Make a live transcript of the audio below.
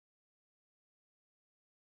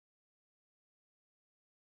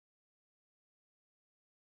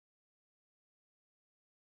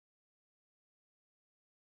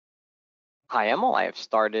Hi, Emil. I have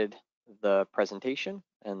started the presentation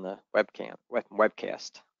and the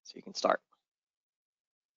webcast, so you can start.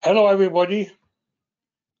 Hello, everybody.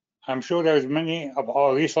 I'm sure there's many of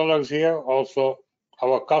our resellers here, also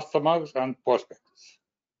our customers and prospects.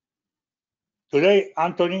 Today,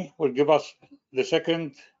 Anthony will give us the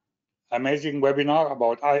second amazing webinar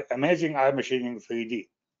about amazing iMachining 3D.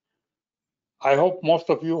 I hope most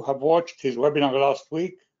of you have watched his webinar last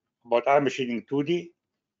week about iMachining 2D.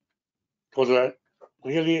 It was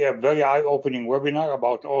really a very eye-opening webinar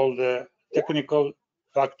about all the technical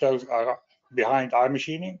factors behind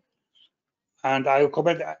iMachining. And I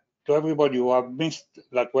recommend to everybody who have missed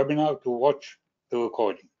that webinar to watch the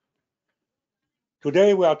recording.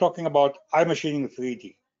 Today we are talking about iMachining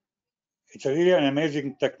 3D. It's really an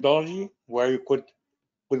amazing technology where you could,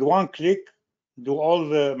 with one click, do all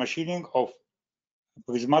the machining of a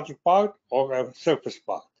prismatic part or a surface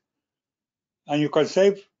part. And you can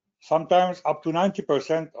save sometimes up to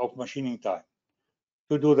 90% of machining time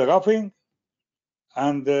to do the roughing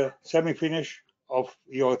and the semi-finish of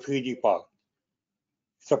your 3D part.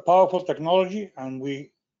 It's a powerful technology, and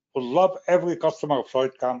we would love every customer of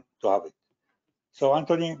SolidCam to have it. So,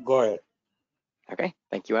 Anthony, go ahead. Okay,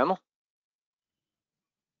 thank you, Emil.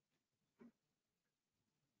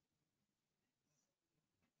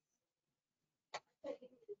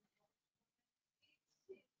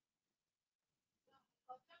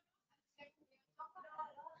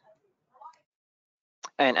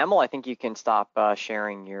 And Emil, I think you can stop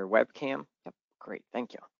sharing your webcam. Yep, great,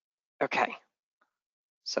 thank you. Okay,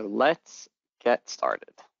 so let's get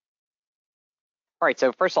started. All right,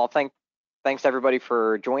 so first of all, thanks everybody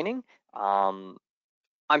for joining. I'm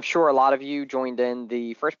sure a lot of you joined in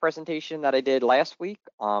the first presentation that I did last week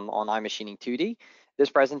on iMachining 2D.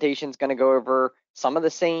 This presentation is going to go over some of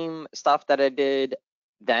the same stuff that I did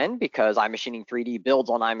then, because iMachining 3D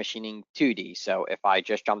builds on iMachining 2D. So if I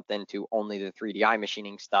just jumped into only the 3D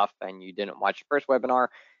iMachining stuff and you didn't watch the first webinar,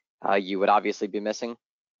 you would obviously be missing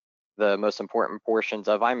the most important portions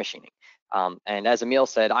of iMachining. And as Emil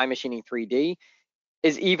said, iMachining 3D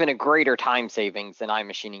is even a greater time savings than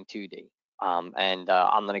iMachining 2D. I'm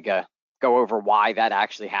going to go over why that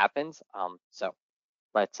actually happens. So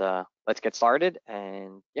let's get started.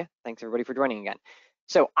 And yeah, thanks everybody for joining again.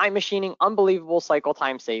 So iMachining, unbelievable cycle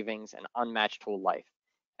time savings and unmatched tool life.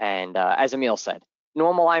 And as Emil said,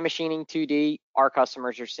 normal iMachining 2D, our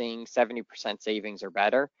customers are seeing 70% savings or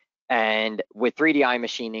better. And with 3D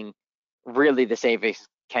iMachining, really the savings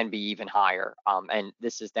can be even higher. And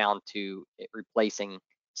this is down to it replacing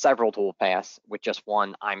several tool paths with just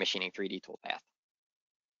one iMachining 3D tool path.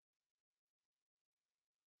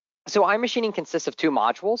 So iMachining consists of two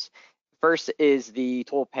modules. First is the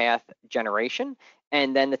toolpath generation,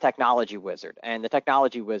 and then the technology wizard. And the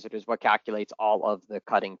technology wizard is what calculates all of the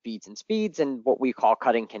cutting feeds and speeds and what we call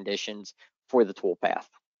cutting conditions for the toolpath.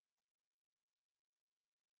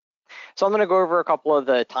 So I'm going to go over a couple of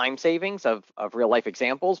the time savings of real life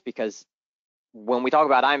examples, because when we talk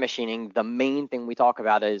about iMachining, the main thing we talk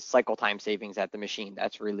about is cycle time savings at the machine.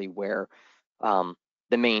 That's really where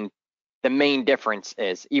the main difference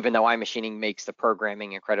is. Even though iMachining makes the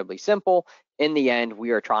programming incredibly simple, in the end,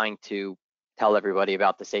 we are trying to tell everybody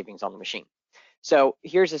about the savings on the machine. So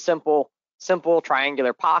here's a simple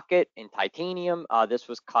triangular pocket in titanium. This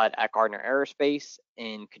was cut at Gardner Aerospace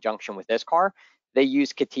in conjunction with this car. They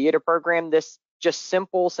use CATIA to program this just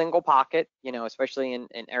simple single pocket, you know, especially in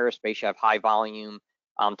aerospace, you have high volume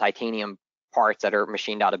titanium parts that are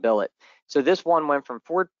machined out of billet. So this one went from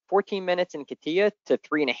 14 minutes in CATIA to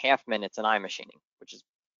 3.5 minutes in iMachining, which is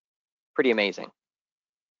pretty amazing.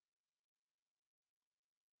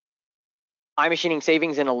 iMachining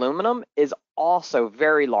savings in aluminum is also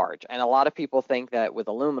very large. And a lot of people think that with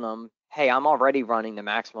aluminum, hey, I'm already running the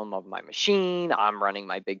maximum of my machine. I'm running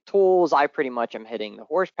my big tools. I pretty much am hitting the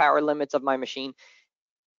horsepower limits of my machine.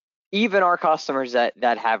 Even our customers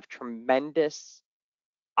that have tremendous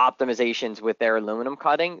optimizations with their aluminum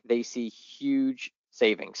cutting, they see huge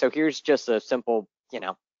savings. So here's just a simple,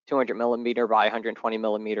 200 millimeter by 120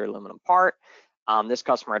 millimeter aluminum part. This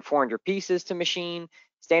customer had 400 pieces to machine.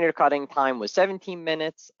 Standard cutting time was 17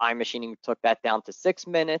 minutes. iMachining took that down to 6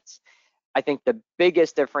 minutes. I think the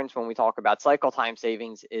biggest difference when we talk about cycle time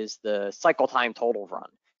savings is the cycle time total run.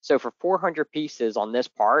 So for 400 pieces on this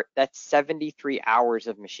part, that's 73 hours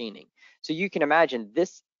of machining. So you can imagine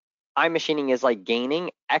this iMachining is like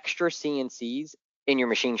gaining extra CNCs in your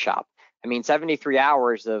machine shop. I mean, 73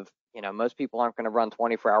 hours of, most people aren't going to run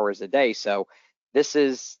 24 hours a day. So this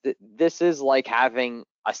is like having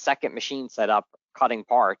a second machine set up cutting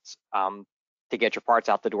parts to get your parts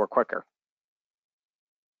out the door quicker.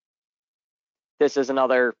 This is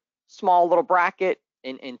another small little bracket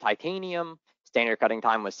in titanium. Standard cutting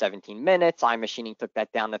time was 17 minutes. iMachining took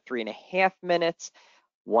that down to 3.5 minutes.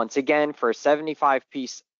 Once again, for a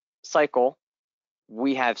 75-piece cycle,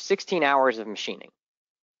 we have 16 hours of machining.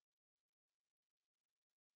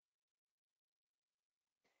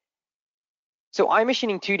 So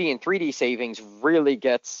iMachining 2D and 3D savings really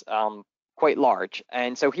gets quite large.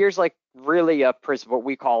 And so here's like really what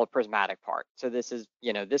we call a prismatic part. So this is,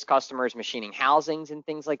 this customer is machining housings and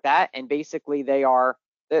things like that. And basically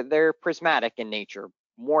they're prismatic in nature.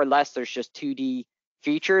 More or less, there's just 2D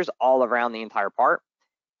features all around the entire part.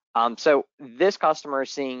 So this customer is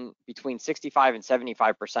seeing between 65 and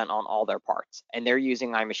 75% on all their parts. And they're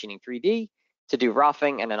using iMachining 3D to do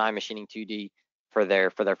roughing and then iMachining 2D for their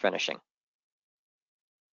finishing.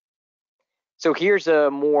 So here's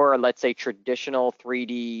a more, let's say, traditional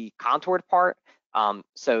 3D contoured part.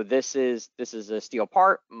 So this is a steel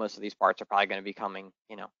part. Most of these parts are probably going to be coming,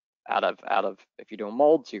 out of if you're doing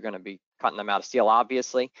molds, you're going to be cutting them out of steel,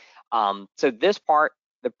 obviously. So this part,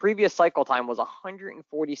 the previous cycle time was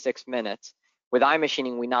 146 minutes. With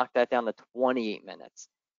iMachining, we knocked that down to 28 minutes.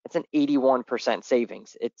 It's an 81%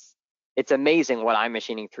 savings. It's amazing what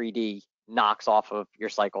iMachining 3D knocks off of your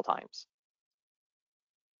cycle times.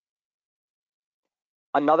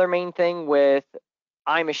 Another main thing with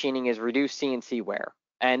iMachining is reduced CNC wear.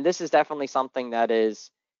 And this is definitely something that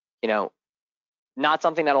is, not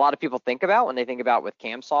something that a lot of people think about when they think about with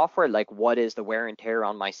CAM software, like what is the wear and tear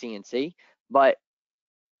on my CNC? But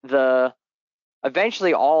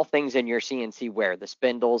eventually all things in your CNC wear, the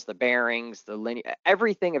spindles, the bearings, the linear,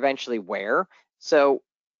 everything eventually wear. So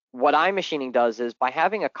what iMachining does is by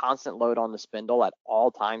having a constant load on the spindle at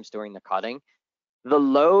all times during the cutting, the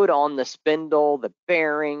load on the spindle, the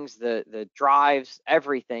bearings, the drives,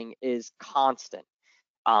 everything is constant.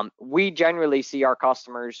 We generally see our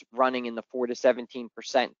customers running in the 4 to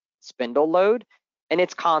 17% spindle load, and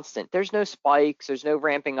it's constant. There's no spikes, there's no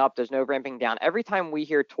ramping up, there's no ramping down. Every time we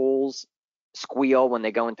hear tools squeal when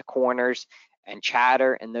they go into corners and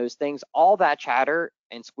chatter and those things, all that chatter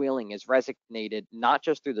and squealing is resonated not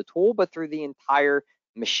just through the tool, but through the entire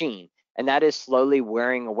machine. And that is slowly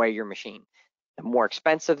wearing away your machine. The more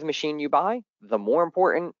expensive the machine you buy, the more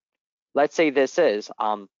important, let's say this is.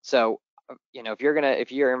 So,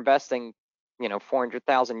 if you're investing,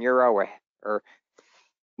 400,000 euro or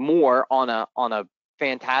more on a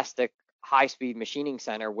fantastic high-speed machining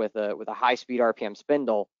center with a high-speed RPM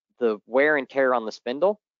spindle, the wear and tear on the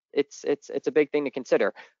spindle, it's a big thing to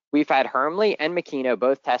consider. We've had Hermle and Makino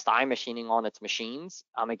both test iMachining on its machines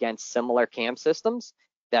against similar CAM systems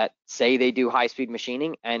that say they do high-speed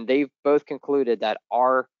machining, and they've both concluded that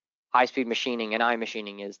our high-speed machining and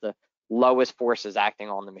iMachining is the lowest forces acting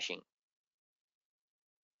on the machine.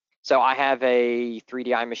 So I have a 3D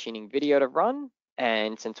iMachining video to run,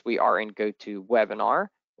 and since we are in GoToWebinar,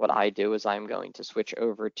 what I do is I'm going to switch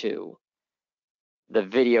over to the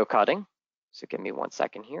video cutting. So give me 1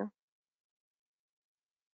 second here.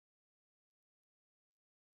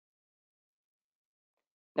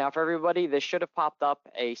 Now for everybody, this should have popped up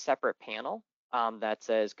a separate panel that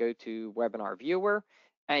says go to webinar viewer.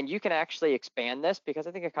 And you can actually expand this because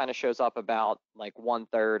I think it kind of shows up about like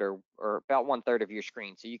 1/3 or about 1/3 of your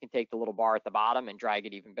screen. So you can take the little bar at the bottom and drag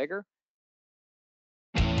it even bigger.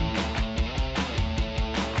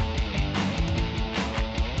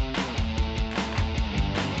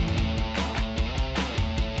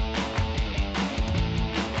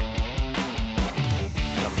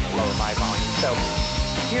 Lower my volume. So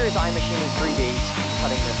here is iMachining 3D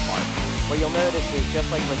cutting this part. What you'll notice is just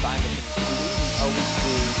like with iMachining 3D, we always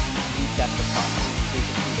do these depth of cuts. So you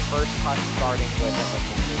can see the first cut starting with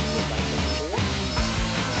iMachining 4.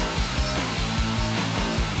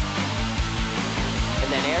 And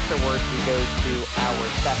then afterwards we go to our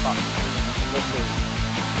step up. And this is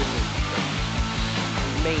the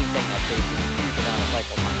main thing that saves you a huge amount of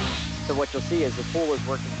cycle time. So what you'll see is the tool is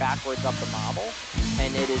working backwards up the model,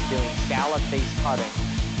 and it is doing scallop-based cutting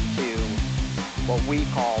to what we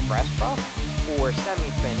call breast rough or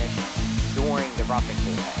semi-finish during the roughing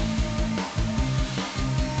tool path.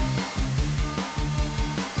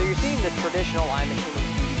 So you're seeing the traditional iMachining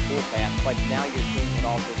 2D tool path, but now you're seeing it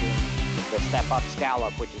also doing the step-up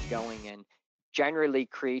scallop, which is going and generally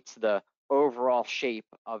creates the overall shape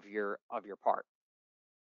of your part.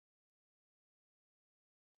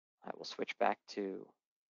 I will switch back to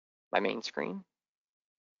my main screen.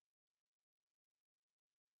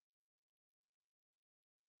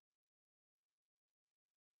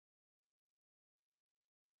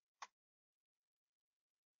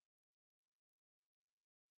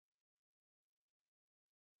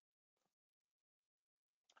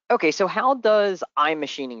 Okay, so how does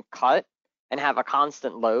iMachining cut and have a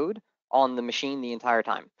constant load on the machine the entire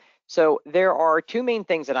time? So there are two main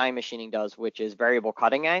things that iMachining does, which is variable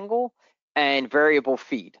cutting angle and variable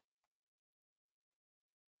feed.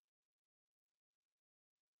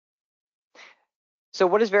 So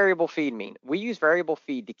what does variable feed mean? We use variable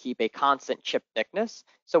feed to keep a constant chip thickness.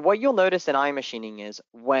 So what you'll notice in iMachining is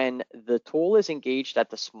when the tool is engaged at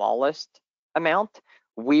the smallest amount,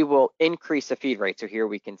 we will increase the feed rate. So here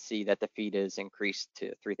we can see that the feed is increased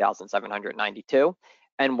to 3,792.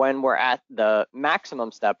 And when we're at the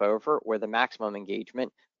maximum step over, or the maximum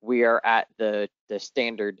engagement, we are at the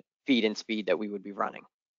standard feed and speed that we would be running.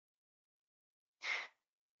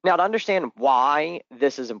 Now, to understand why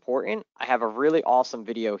this is important, I have a really awesome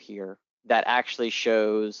video here that actually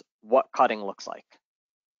shows what cutting looks like.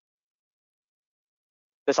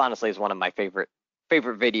 This honestly is one of my favorite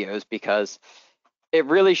videos because it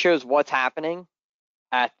really shows what's happening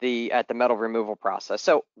at the metal removal process.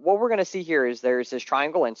 So what we're going to see here is there's this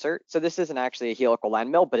triangle insert. So this isn't actually a helical end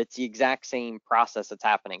mill, but it's the exact same process that's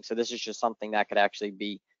happening. So this is just something that could actually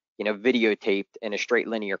be, you know, videotaped in a straight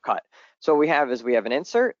linear cut. So what we have is we have an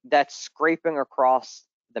insert that's scraping across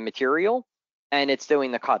the material and it's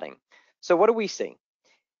doing the cutting. So what do we see?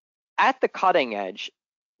 At the cutting edge,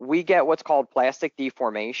 we get what's called plastic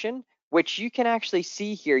deformation, which you can actually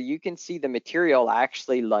see here. You can see the material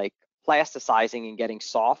actually like plasticizing and getting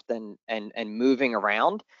soft and moving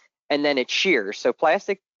around, and then it shears. So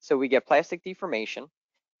we get plastic deformation,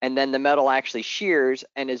 and then the metal actually shears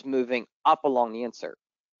and is moving up along the insert.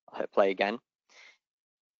 I'll hit play again.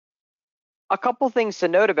 A couple things to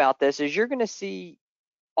note about this is you're going to see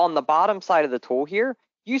on the bottom side of the tool here,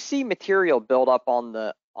 you see material build up on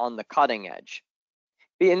the cutting edge.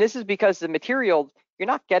 And this is because the material, you're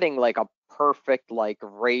not getting like a perfect like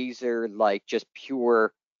razor, like just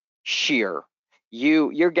pure shear.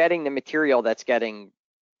 You're getting the material that's getting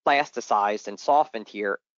plasticized and softened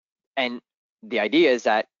here. And the idea is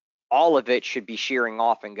that all of it should be shearing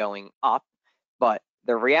off and going up. But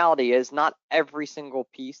the reality is not every single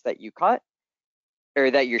piece that you cut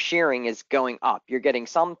or that you're shearing is going up. You're getting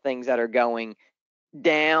some things that are going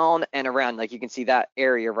down and around. Like you can see that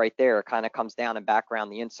area right there kind of comes down and back around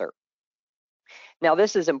the insert. Now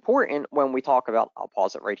this is important when we talk about, I'll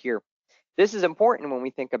pause it right here. This is important when we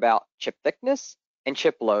think about chip thickness and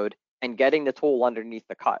chip load and getting the tool underneath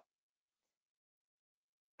the cut.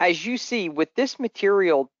 As you see with this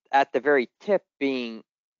material at the very tip being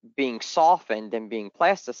softened and being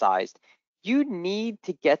plasticized, you need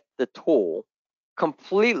to get the tool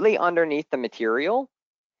completely underneath the material.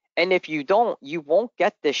 And if you don't, you won't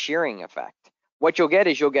get this shearing effect. What you'll get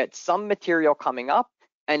is you'll get some material coming up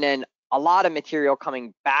and then a lot of material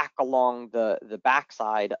coming back along the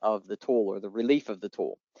backside of the tool or the relief of the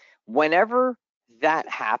tool. Whenever that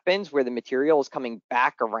happens, where the material is coming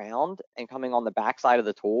back around and coming on the backside of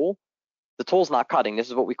the tool's not cutting. This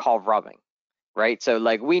is what we call rubbing, right? So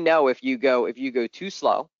like we know if you go too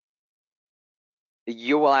slow,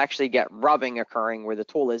 you will actually get rubbing occurring where the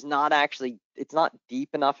tool is not actually, it's not deep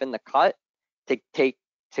enough in the cut to take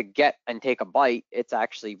a bite. It's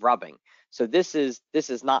actually rubbing. So this is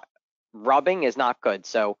not, rubbing is not good.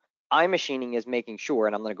 So iMachining is making sure,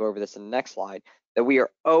 and I'm going to go over this in the next slide, that we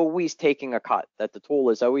are always taking a cut, that the tool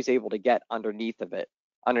is always able to get underneath of it,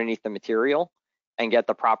 underneath the material, and get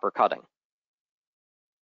the proper cutting.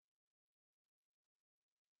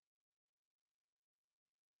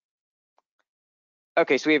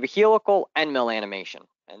 Okay, so we have a helical end mill animation,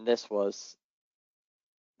 and this was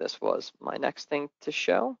my next thing to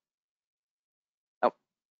show. Oh,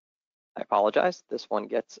 I apologize. This one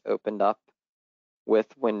gets opened up with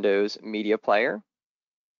Windows Media Player.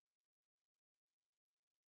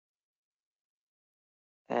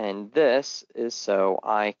 And this is so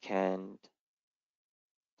I can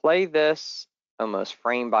play this almost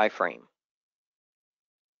frame by frame.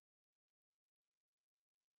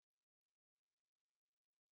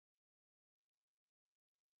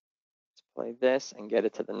 Let's play this and get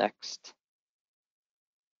it to the next.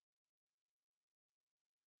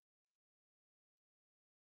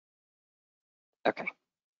 Okay.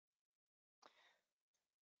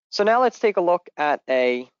 So now let's take a look at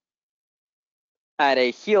a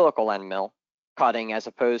helical end mill cutting as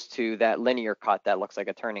opposed to that linear cut that looks like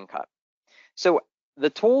a turning cut. So the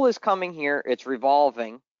tool is coming here, it's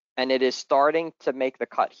revolving, and it is starting to make the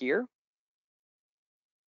cut here.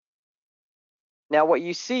 Now what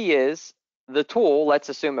you see is the tool, let's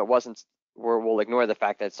assume it wasn't, we'll ignore the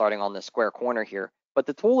fact that it's starting on the square corner here, but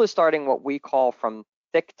the tool is starting what we call from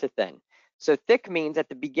thick to thin. So thick means at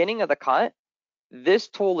the beginning of the cut, this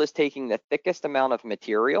tool is taking the thickest amount of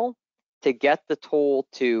material to get the tool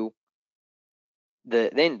to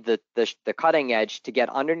the cutting edge to get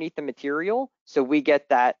underneath the material, so we get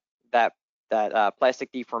that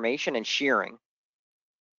plastic deformation and shearing.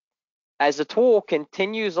 As the tool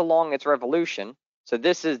continues along its revolution, so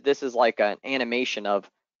this is like an animation of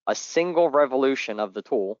a single revolution of the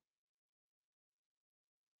tool.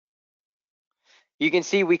 You can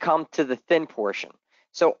see we come to the thin portion.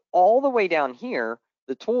 So all the way down here,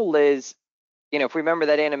 the tool is, if we remember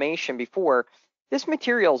that animation before, this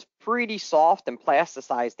material is pretty soft and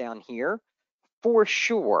plasticized down here. For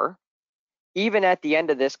sure, even at the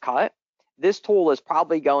end of this cut, this tool is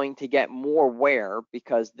probably going to get more wear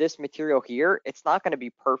because this material here, it's not going to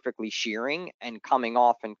be perfectly shearing and coming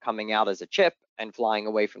off and coming out as a chip and flying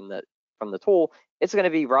away from the tool. It's going to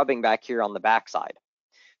be rubbing back here on the backside.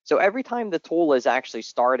 So every time the tool is actually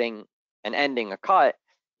starting and ending a cut,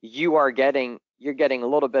 you're getting a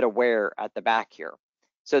little bit of wear at the back here.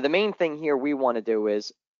 So the main thing here we want to do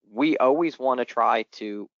is we always want to try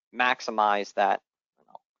to maximize that.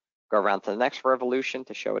 I'll go around to the next revolution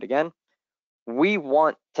to show it again. We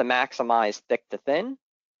want to maximize thick to thin.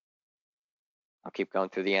 I'll keep going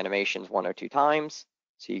through the animations 1 or 2 times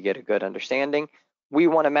so you get a good understanding. We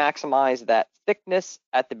want to maximize that thickness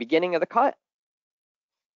at the beginning of the cut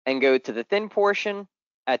and go to the thin portion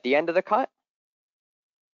at the end of the cut.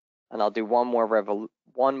 And I'll do one more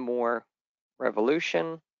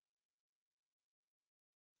revolution.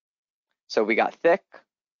 So we got thick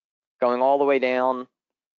going all the way down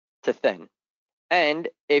to thin. And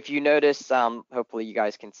if you notice, hopefully you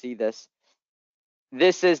guys can see this,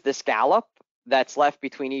 this is the scallop that's left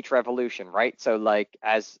between each revolution, right? So like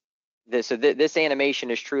this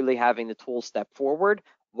animation is truly having the tool step forward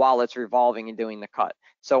while it's revolving and doing the cut.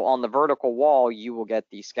 So on the vertical wall, you will get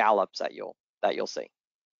these scallops that you'll see.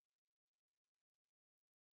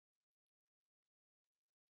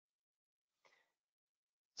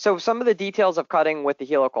 So some of the details of cutting with the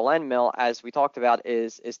helical end mill, as we talked about,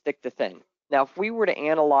 is thick to thin. Now, if we were to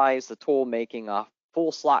analyze the tool making a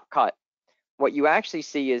full slot cut, what you actually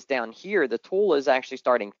see is down here, the tool is actually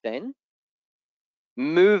starting thin,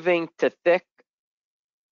 moving to thick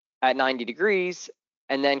at 90 degrees,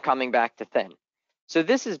 and then coming back to thin. So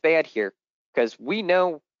this is bad here because we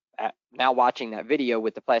know now watching that video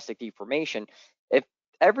with the plastic deformation, if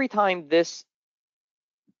every time this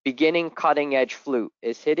beginning cutting edge flute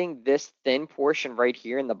is hitting this thin portion right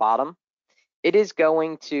here in the bottom, it is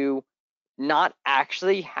going to not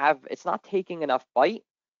actually it's not taking enough bite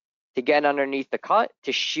to get underneath the cut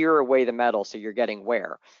to shear away the metal, so you're getting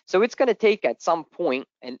wear. So it's going to take at some point,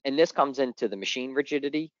 and this comes into the machine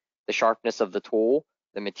rigidity, the sharpness of the tool,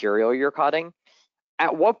 the material you're cutting.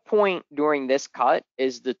 At what point during this cut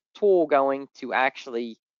is the tool going to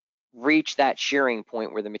actually reach that shearing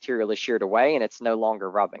point where the material is sheared away and it's no longer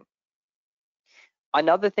rubbing?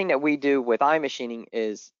 Another thing that we do with iMachining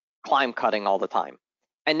is climb cutting all the time.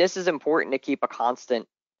 And this is important to keep a constant,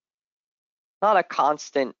 not a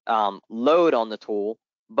constant load on the tool,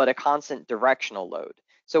 but a constant directional load.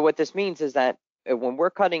 So what this means is that when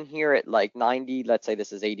we're cutting here at like 90, let's say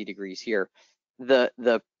this is 80 degrees here,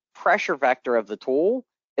 the pressure vector of the tool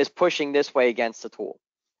is pushing this way against the tool.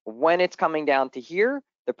 When it's coming down to here,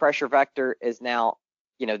 the pressure vector is now,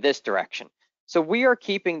 this direction. So we are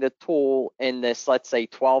keeping the tool in this, let's say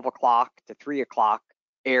 12 o'clock to 3 o'clock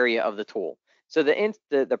area of the tool. So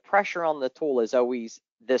the pressure on the tool is always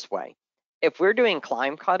this way. If we're doing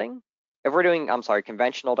climb cutting, if we're doing,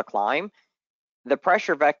 conventional to climb, the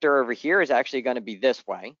pressure vector over here is actually going to be this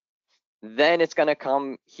way. Then it's going to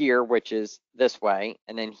come here, which is this way,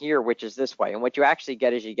 and then here, which is this way. And what you actually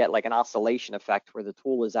get is you get like an oscillation effect where the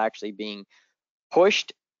tool is actually being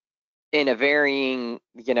pushed in a varying,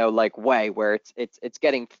 like way where it's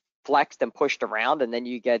getting flexed and pushed around, and then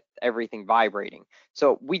you get everything vibrating.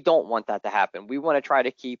 So we don't want that to happen. We want to try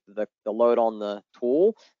to keep the load on the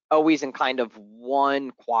tool always in kind of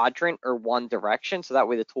one quadrant or one direction, so that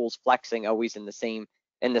way the tool's flexing always in the same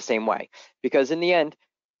way. Because in the end,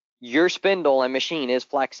 your spindle and machine is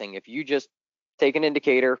flexing. If you just take an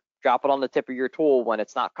indicator, drop it on the tip of your tool when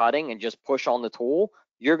it's not cutting, and just push on the tool,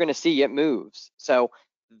 you're going to see it moves. So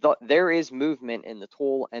there is movement in the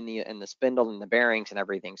tool and the spindle and the bearings and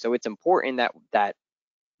everything. So it's important that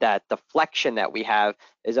the flexion that we have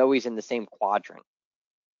is always in the same quadrant.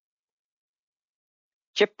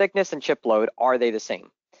 Chip thickness and chip load, are they the same?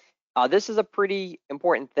 This is a pretty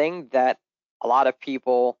important thing that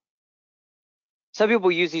some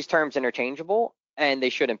people use these terms interchangeable, and they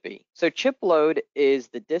shouldn't be. So chip load is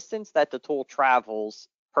the distance that the tool travels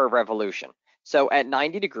per revolution. So at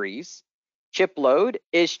 90 degrees, chip load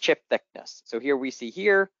is chip thickness. So here we see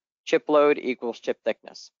here, chip load equals chip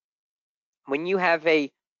thickness. when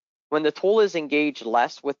the tool is engaged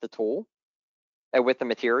less with the tool, with the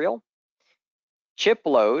material, chip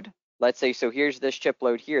load, let's say, so here's this chip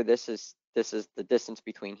load here, this is the distance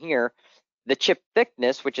between here, the chip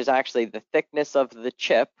thickness, which is actually the thickness of the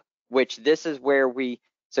chip, which this is where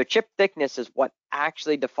so chip thickness is what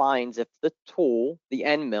actually defines if the tool, the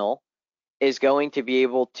end mill, is going to be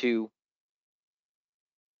able to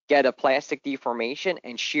get a plastic deformation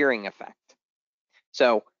and shearing effect.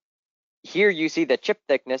 So here you see the chip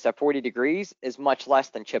thickness at 40 degrees is much less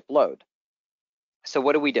than chip load. So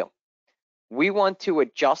what do? We want to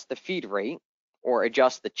adjust the feed rate or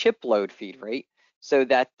adjust the chip load feed rate so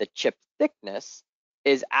that the chip thickness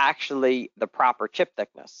is actually the proper chip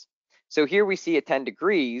thickness. So here we see at 10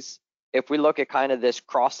 degrees, if we look at kind of this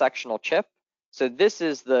cross-sectional chip, so this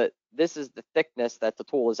is the thickness that the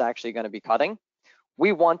tool is actually going to be cutting.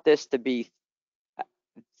 We want this to be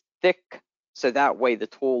thick so that way the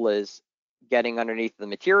tool is getting underneath the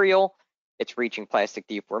material, it's reaching plastic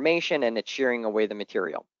deformation, and it's shearing away the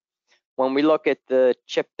material. When we look at the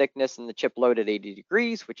chip thickness and the chip load at 80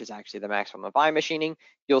 degrees, which is actually the maximum of iMachining,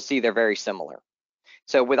 you'll see they're very similar.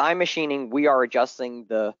 So with iMachining, we are adjusting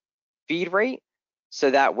the feed rate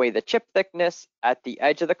so that way the chip thickness at the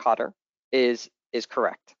edge of the cutter is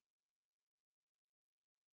correct.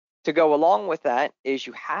 To go along with that is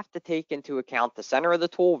you have to take into account the center of the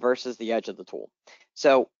tool versus the edge of the tool.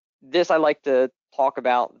 So this I like to talk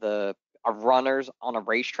about runners on a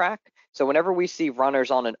racetrack. So whenever we see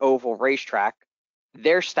runners on an oval racetrack,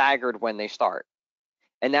 they're staggered when they start.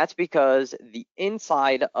 And that's because the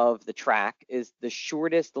inside of the track is the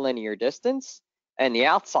shortest linear distance and the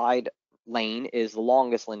outside lane is the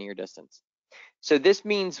longest linear distance. So this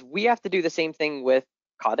means we have to do the same thing with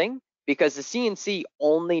cutting because the CNC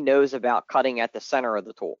only knows about cutting at the center of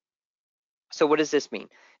the tool. So what does this mean?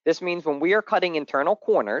 This means when we are cutting internal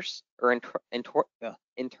corners or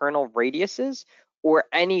internal radiuses or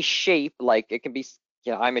any shape, like it can be,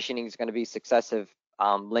 iMachining is going to be successive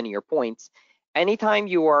linear points. Anytime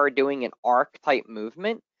you are doing an arc type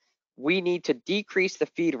movement, we need to decrease the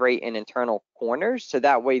feed rate in internal corners so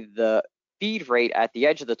that way the feed rate at the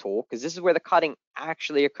edge of the tool, because this is where the cutting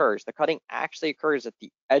actually occurs. The cutting actually occurs at the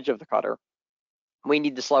edge of the cutter. We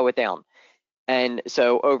need to slow it down. And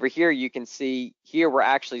so over here, you can see here we're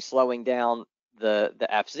actually slowing down the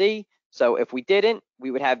FZ. So if we didn't, we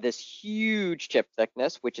would have this huge chip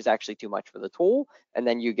thickness, which is actually too much for the tool. And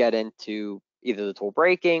then you get into either the tool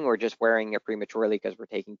breaking or just wearing it prematurely because we're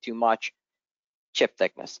taking too much chip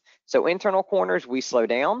thickness. So internal corners, we slow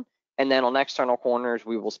down. And then on external corners,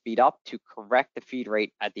 we will speed up to correct the feed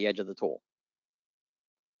rate at the edge of the tool.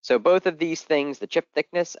 So both of these things, the chip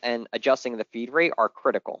thickness and adjusting the feed rate, are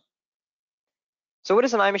critical. So what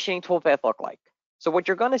does an iMachining toolpath look like? So what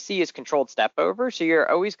you're going to see is controlled step over. So you're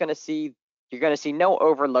always going to see, no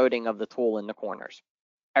overloading of the tool in the corners.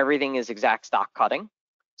 Everything is exact stock cutting.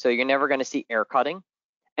 So you're never going to see air cutting.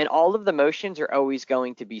 And all of the motions are always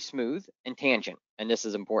going to be smooth and tangent. And this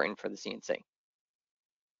is important for the CNC.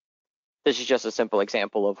 This is just a simple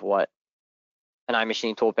example of what an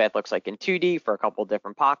iMachining toolpath looks like in 2D for a couple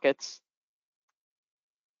different pockets.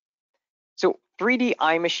 So 3D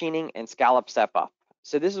iMachining and scallop step up.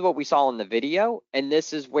 So this is what we saw in the video, and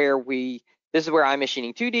this is where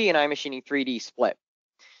iMachining 2D and iMachining 3D split.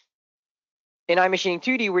 In iMachining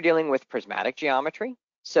 2D, we're dealing with prismatic geometry.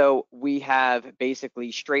 So we have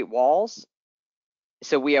basically straight walls.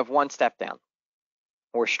 So we have one step down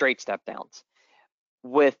or straight step downs.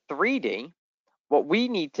 With 3D, what we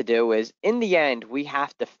need to do is, in the end, we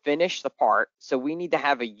have to finish the part. So we need to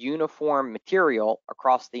have a uniform material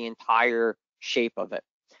across the entire shape of it.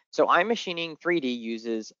 So iMachining 3D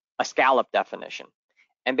uses a scallop definition.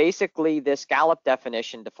 And basically, this scallop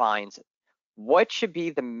definition defines what should be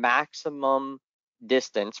the maximum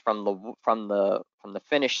distance from the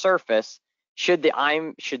finished surface should the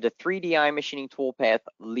 3D iMachining toolpath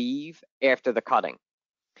leave after the cutting.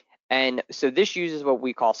 And so this uses what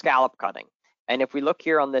we call scallop cutting. And if we look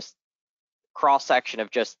here on this cross section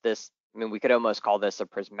of just this, I mean, we could almost call this a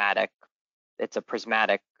prismatic. It's a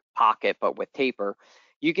prismatic pocket, but with taper.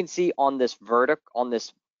 You can see on this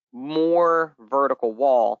more vertical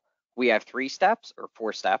wall, we have 3 steps or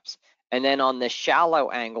 4 steps. And then on this shallow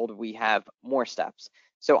angled, we have more steps.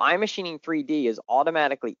 So iMachining 3D is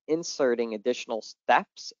automatically inserting additional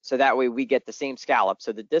steps. So that way we get the same scallop.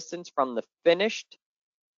 So the distance from the finished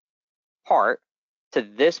part to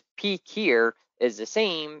this peak here is the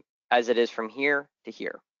same as it is from here to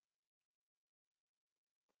here.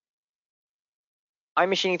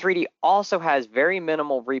 iMachining 3D also has very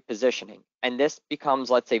minimal repositioning, and this becomes,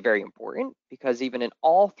 let's say, very important because even in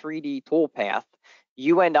all 3D toolpath,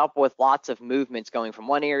 you end up with lots of movements going from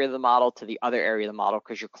one area of the model to the other area of the model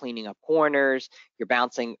because you're cleaning up corners, you're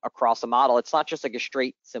bouncing across the model. It's not just like a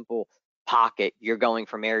straight, simple pocket. You're going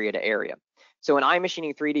from area to area. So in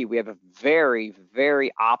iMachining 3D, we have a very,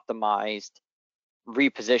 very optimized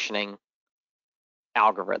repositioning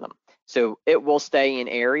algorithm. So it will stay in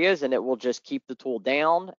areas and it will just keep the tool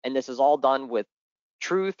down. And this is all done with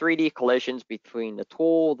true 3D collisions between the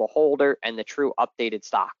tool, the holder, and the true updated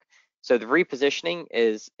stock. So the repositioning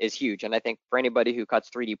is huge. And I think for anybody who cuts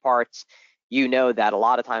 3D parts, you know that a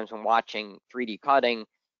lot of times when watching 3D cutting,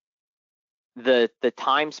 the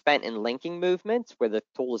time spent in linking movements where the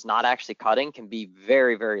tool is not actually cutting can be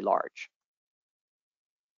very, very large.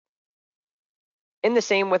 In the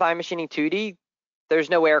same with iMachining 2D, there's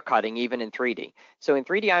no air cutting even in 3D. So in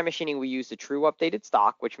 3D iMachining, we use the true updated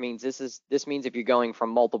stock, which means this means if you're going from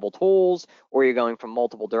multiple tools or you're going from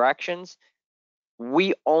multiple directions,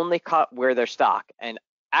 we only cut where they're stock. And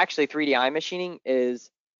actually 3D iMachining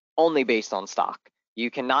is only based on stock.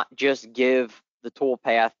 You cannot just give the tool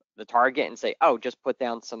path the target and say, oh, just put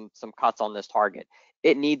down some cuts on this target.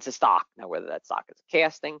 It needs a stock. Now, whether that stock is a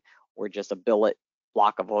casting or just a billet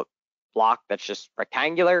block that's just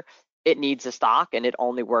rectangular, it needs a stock and it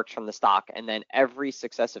only works from the stock. And then every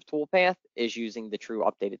successive tool path is using the true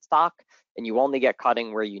updated stock, and you only get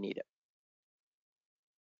cutting where you need it.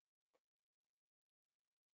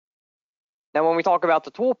 Now, when we talk about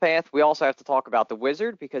the tool path, we also have to talk about the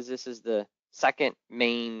wizard because this is the second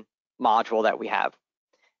main module that we have.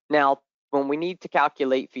 Now, when we need to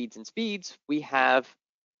calculate feeds and speeds, we have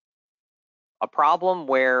a problem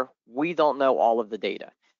where we don't know all of the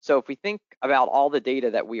data. So if we think about all the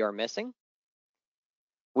data that we are missing,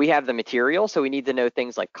 we have the material, so we need to know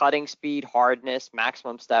things like cutting speed, hardness,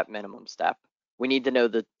 maximum step, minimum step. We need to know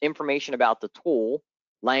the information about the tool,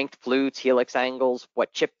 length, flutes, helix angles,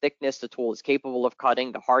 what chip thickness the tool is capable of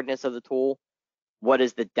cutting, the hardness of the tool, what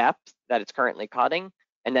is the depth that it's currently cutting,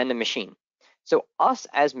 and then the machine. So us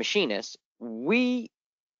as machinists, we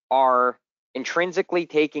are intrinsically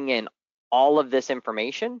taking in all of this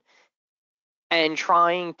information and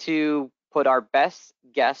trying to put our best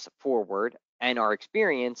guess forward and our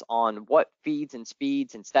experience on what feeds and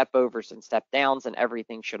speeds and step overs and step downs and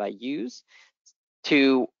everything should I use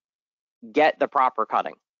to get the proper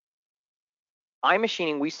cutting.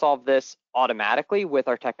 iMachining, we solve this automatically with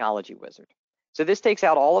our technology wizard. So this takes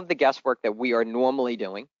out all of the guesswork that we are normally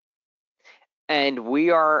doing, and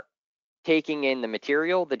we are taking in the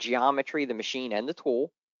material, the geometry, the machine, and the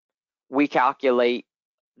tool. We calculate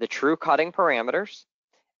the true cutting parameters,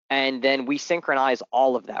 and then we synchronize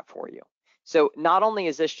all of that for you. So not only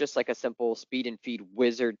is this just like a simple speed and feed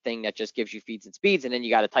wizard thing that just gives you feeds and speeds, and then you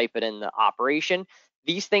got to type it in the operation,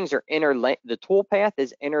 these things are interlinked. The tool path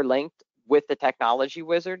is interlinked with the technology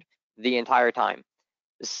wizard the entire time,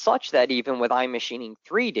 such that even with iMachining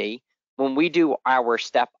 3D, when we do our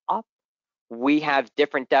step up, we have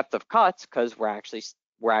different depth of cuts because we're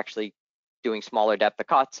actually doing smaller depth of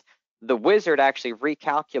cuts. The wizard actually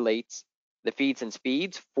recalculates the feeds and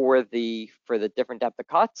speeds for the different depth of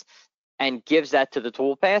cuts and gives that to the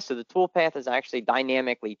tool path. So the tool path is actually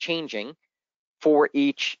dynamically changing for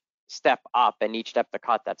each step up and each depth of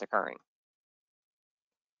cut that's occurring.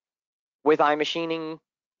 With iMachining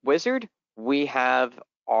Wizard, we have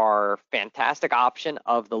our fantastic option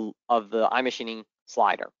of the iMachining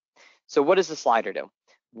slider. So what does the slider do?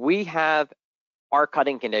 We have our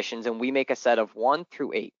cutting conditions and we make a set of 1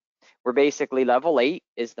 through 8. Where basically level 8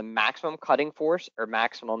 is the maximum cutting force or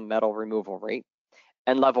maximum metal removal rate.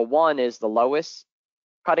 And level 1 is the lowest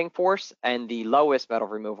cutting force and the lowest metal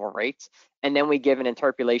removal rates. And then we give an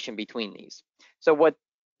interpolation between these. So what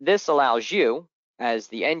this allows you as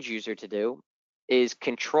the end user to do is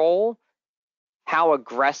control how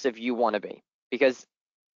aggressive you want to be. Because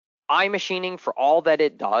iMachining, for all that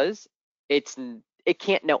it does, it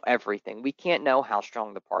can't know everything. We can't know how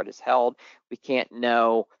strong the part is held. We can't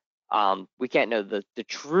know the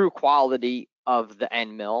true quality of the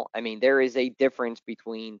end mill. I mean, there is a difference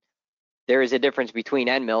between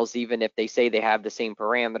end mills, even if they say they have the same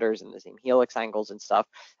parameters and the same helix angles and stuff.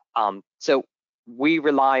 So we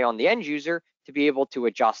rely on the end user to be able to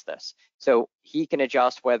adjust this. So he can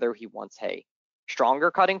adjust whether he wants a stronger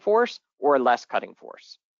cutting force or less cutting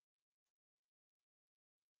force.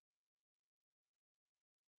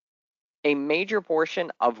 A major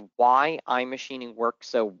portion of why iMachining works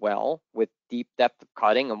so well with deep depth of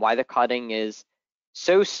cutting and why the cutting is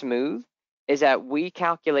so smooth is that we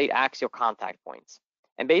calculate axial contact points.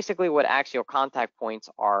 And basically what axial contact points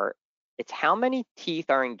are, it's how many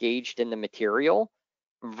teeth are engaged in the material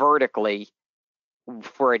vertically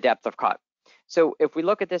for a depth of cut. So if we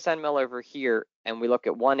look at this end mill over here and we look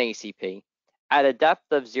at one ACP at a depth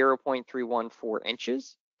of 0.314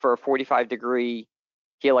 inches for a 45-degree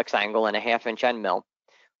helix angle and a 1/2-inch end mill,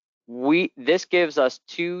 this gives us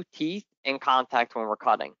 2 teeth in contact when we're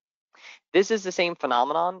cutting. This is the same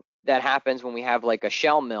phenomenon that happens when we have like a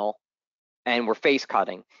shell mill and we're face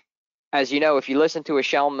cutting. As you know, if you listen to a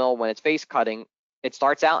shell mill when it's face cutting, it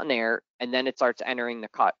starts out in air and then it starts entering the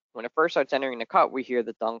cut. When it first starts entering the cut, we hear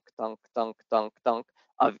the dunk, dunk, dunk, dunk, dunk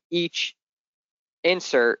of each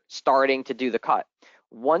insert starting to do the cut.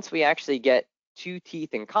 Once we actually get 2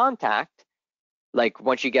 teeth in contact, like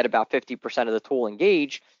once you get about 50% of the tool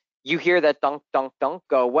engaged, you hear that dunk, dunk, dunk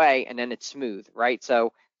go away, and then it's smooth, right?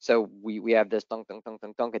 So we have this dunk, dunk, dunk,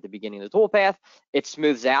 dunk, dunk at the beginning of the tool path. It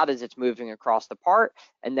smooths out as it's moving across the part,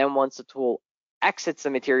 and then once the tool exits the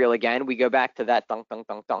material again, we go back to that dunk, dunk,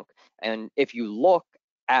 dunk, dunk. And if you look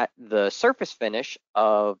at the surface finish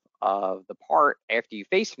of the part after you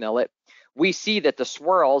face mill it, we see that the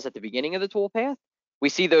swirls at the beginning of the tool path, we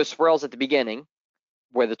see those swirls at the beginning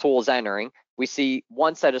where the tool is entering. We see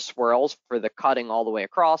one set of swirls for the cutting all the way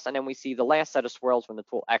across, and then we see the last set of swirls when the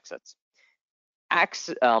tool exits.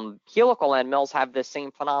 Helical end mills have this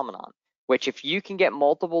same phenomenon, which if you can get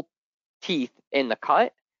multiple teeth in the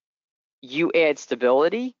cut, you add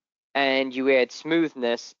stability and you add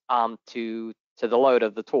smoothness to the load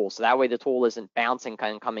of the tool. So that way the tool isn't bouncing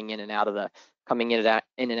and coming in and out of the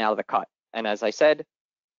cut. And as I said,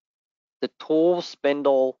 the tool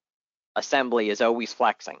spindle assembly is always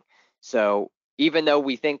flexing. So even though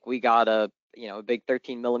we think we got a big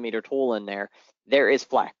 13mm tool in there, there is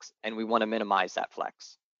flex, and we want to minimize that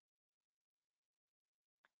flex.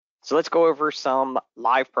 So let's go over some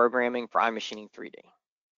live programming for iMachining 3D.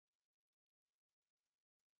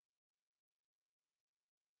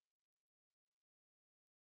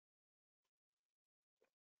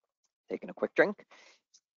 Taking a quick drink.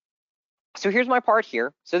 So here's my part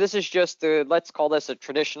here. So this is just let's call this a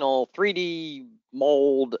traditional 3D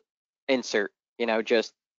mold insert.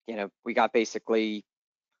 We got basically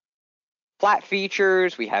flat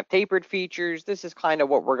features, we have tapered features. This is kind of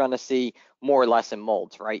what we're going to see more or less in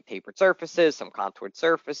molds, right? Tapered surfaces, some contoured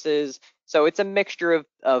surfaces. So it's a mixture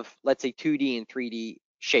of let's say 2D and 3D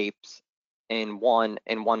shapes in one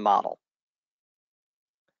model.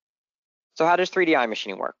 So how does 3D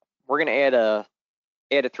iMachining work? We're going to add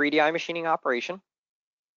a 3D iMachining operation.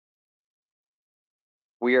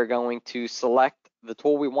 We are going to select the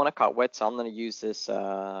tool we want to cut with. So I'm going to use this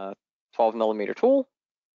 12mm tool.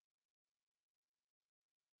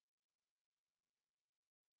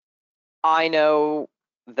 I know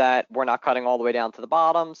that we're not cutting all the way down to the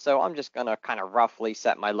bottom, so I'm just gonna kind of roughly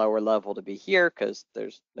set my lower level to be here because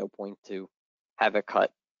there's no point to have it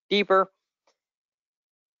cut deeper.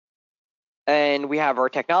 And we have our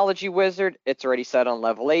technology wizard. It's already set on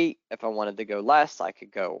level 8. If I wanted to go less, I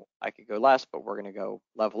could go less, but we're gonna go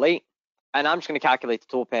level 8. And I'm just gonna calculate the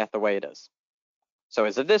tool path the way it is. So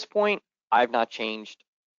as of this point, I've not changed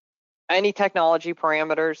any technology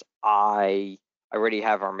parameters. I already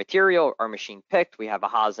have our material, our machine picked. We have a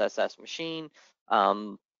Haas SS machine.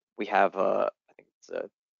 We have I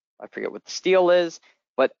forget what the steel is,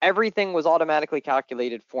 but everything was automatically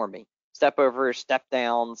calculated for me. Step overs, step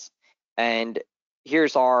downs, and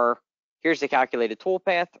here's the calculated tool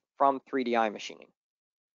path from 3D iMachining.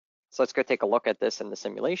 So let's go take a look at this in the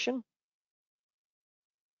simulation.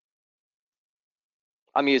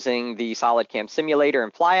 I'm using the SolidCam simulator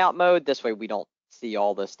in flyout mode. This way we don't see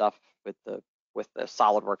all this stuff with the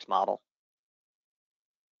SolidWorks model.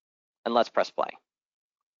 And let's press play.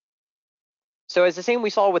 So as the same we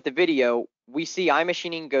saw with the video, we see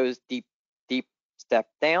iMachining goes deep step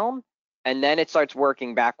down, and then it starts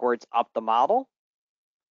working backwards up the model,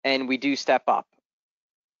 and we do step up.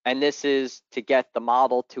 And this is to get the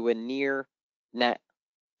model to a near net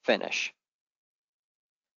finish.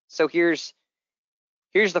 So here's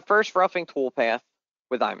the first roughing tool path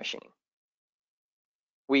with iMachining.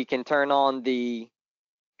 We can turn on the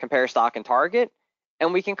compare stock and target,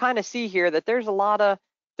 and we can kind of see here that there's a lot of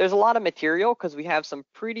material because we have some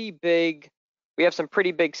pretty big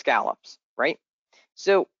scallops, right?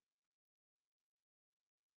 So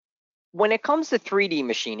when it comes to 3D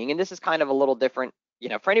machining, and this is kind of a little different,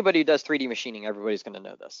 for anybody who does 3D machining, everybody's going to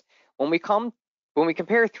know this. When we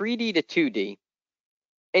compare 3D to 2D,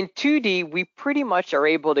 in 2D, we pretty much are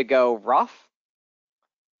able to go rough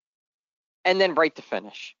and then right to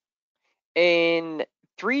finish. In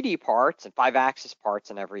 3D parts and 5-axis parts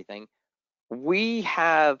and everything, we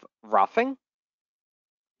have roughing,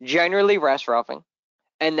 generally rest roughing,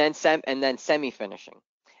 and then semi-finishing.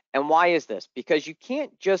 And why is this? Because you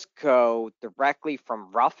can't just go directly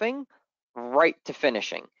from roughing right to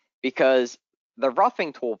finishing, because the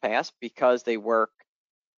roughing toolpaths, because they work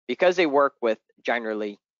with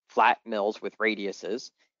generally flat mills with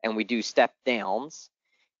radiuses, and we do step downs,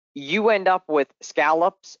 you end up with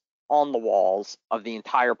scallops on the walls of the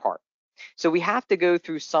entire part. So we have to go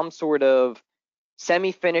through some sort of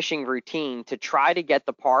semi-finishing routine to try to get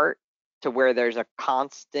the part to where there's a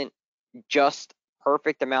constant, just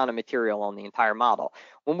perfect amount of material on the entire model.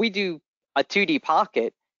 When we do a 2D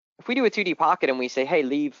pocket, if we do a 2D pocket and we say, hey,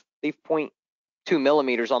 leave 0.2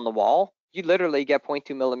 millimeters on the wall, you literally get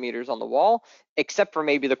 0.2 millimeters on the wall, except for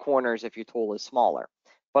maybe the corners if your tool is smaller.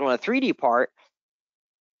 But on a 3D part,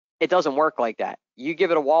 it doesn't work like that. You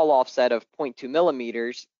give it a wall offset of 0.2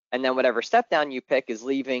 millimeters, and then whatever step down you pick is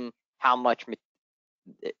leaving how much,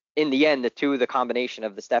 in the end, the combination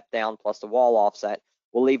of the step down plus the wall offset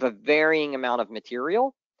will leave a varying amount of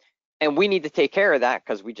material. And we need to take care of that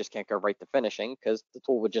because we just can't go right to finishing because the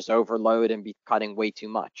tool would just overload and be cutting way too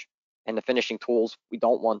much. And the finishing tools, we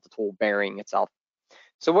don't want the tool burying itself.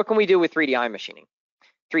 So what can we do with 3D iMachining?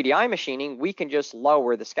 3D iMachining, we can just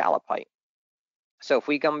lower the scallop height. So if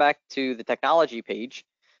we come back to the technology page,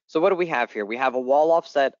 so what do we have here? We have a wall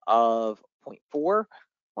offset of 0.4.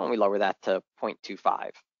 Why don't we lower that to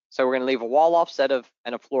 0.25? So we're going to leave a wall offset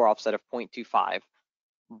and a floor offset of 0.25,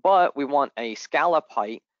 but we want a scallop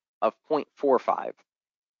height of 0.45.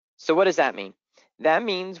 So what does that mean? That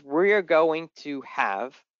means we're going to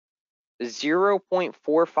have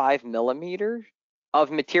 0.45 millimeters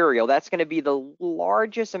of material. That's going to be the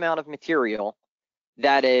largest amount of material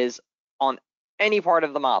that is on any part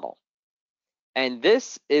of the model. And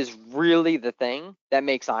this is really the thing that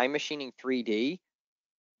makes iMachining 3D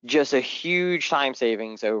just a huge time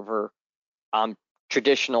savings over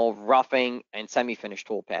traditional roughing and semi-finished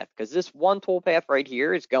toolpath, because this one toolpath right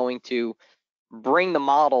here is going to bring the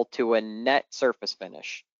model to a net surface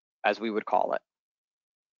finish, as we would call it.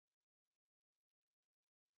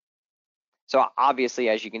 So obviously,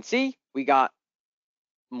 as you can see, we got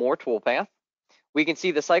more toolpath. We can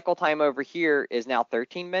see the cycle time over here is now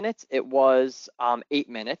 13 minutes. It was 8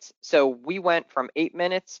 minutes. So we went from 8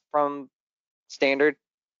 minutes from standard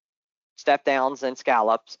step downs and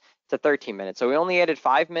scallops to 13 minutes. So we only added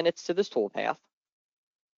 5 minutes to this toolpath.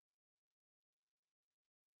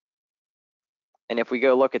 And if we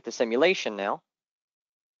go look at the simulation now,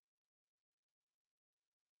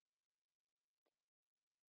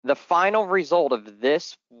 the final result of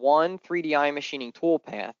this one 3D iMachining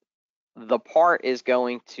toolpath, the part is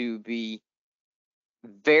going to be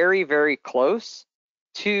very, very close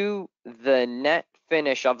to the net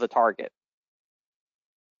finish of the target.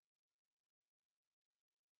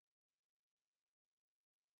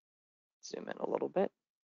 Zoom in a little bit.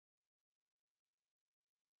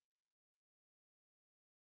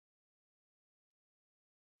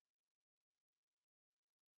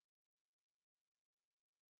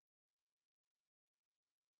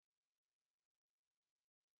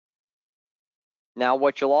 Now,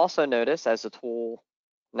 what you'll also notice as the tool,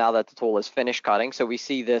 now that the tool is finished cutting, so we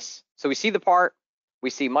see this, so we see the part,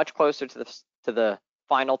 we see much closer to the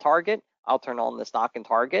final target. I'll turn on the stock and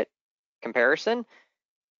target comparison.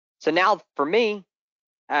 So now for me,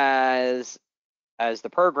 as the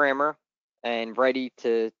programmer and ready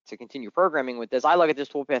to continue programming with this, I look at this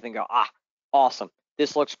toolpath and go, ah, awesome,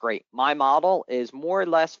 this looks great. My model is more or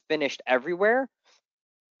less finished everywhere,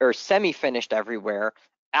 or semi-finished everywhere,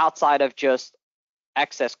 outside of just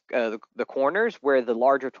excess the corners where the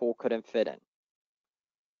larger tool couldn't fit in.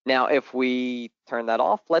 Now, if we turn that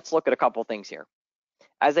off, let's look at a couple things here.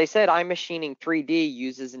 As I said, iMachining 3D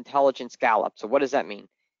uses intelligent scallop. So what does that mean?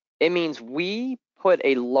 It means we put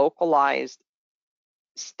a localized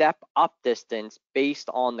step up distance based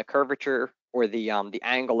on the curvature or the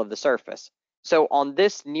angle of the surface. So on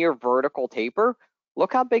this near vertical taper,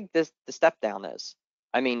 look how big the step down is.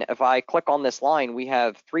 I mean, if I click on this line, we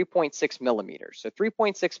have 3.6 millimeters. So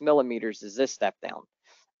 3.6 millimeters is this step down.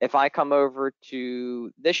 If I come over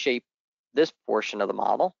to this shape, this portion of the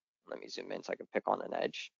model, let me zoom in so I can pick on an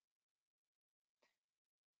edge.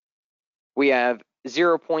 We have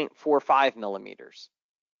 0.45 millimeters.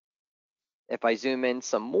 If I zoom in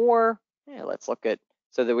some more, let's look at,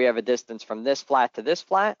 so that we have a distance from this flat to this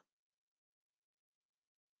flat,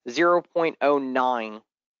 0.09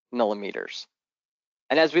 millimeters.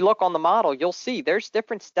 And as we look on the model, you'll see there's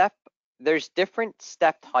different step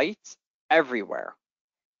heights everywhere,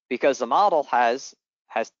 because the model has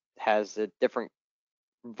a different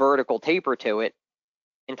vertical taper to it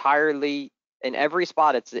entirely. In every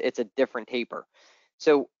spot, it's a different taper.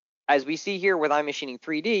 So as we see here with iMachining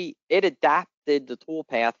 3D, it adapted the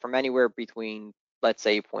toolpath from anywhere between, let's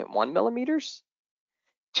say, 0.1 millimeters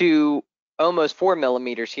to almost 4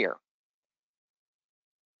 millimeters here.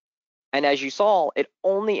 And as you saw, it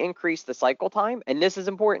only increased the cycle time, and this is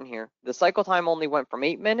important here. The cycle time only went from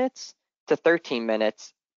 8 minutes to 13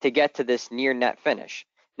 minutes to get to this near net finish.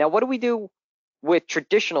 Now, what do we do with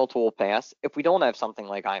traditional tool paths if we don't have something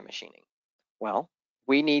like iMachining? Well,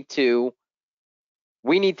 we need to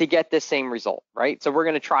get this same result, right? So we're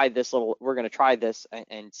going to try this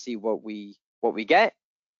and see what we get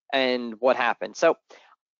and what happens. So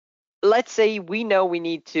let's say we know we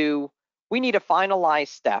need a finalized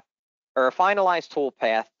step or a finalized tool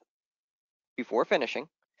path before finishing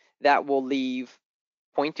that will leave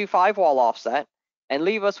 0.25 wall offset and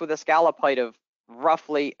leave us with a scallop height of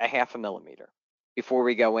roughly a 0.5 millimeter before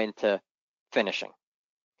we go into finishing.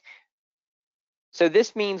 So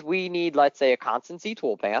this means we need, let's say, a constant C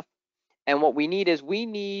tool path, and what we need is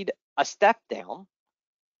a step down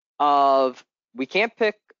of, we can't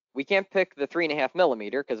pick the 3.5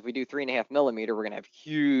 millimeter, because if we do 3.5 millimeter, we're gonna have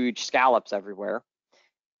huge scallops everywhere.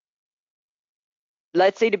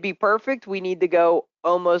 Let's say to be perfect, we need to go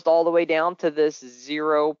almost all the way down to this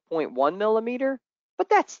 0.1 millimeter,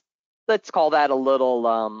 but let's call that a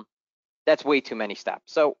little, that's way too many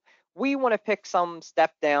steps. So we want to pick some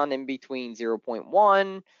step down in between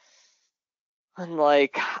 0.1 and,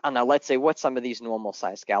 like, I don't know, let's say, what's some of these normal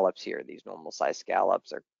size scallops here? These normal size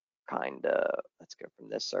scallops are kind of, let's go from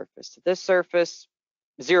this surface to this surface,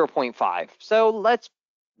 0.5. So let's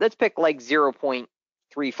pick like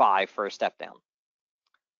 0.35 for a step down.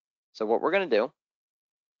 So what we're going to do,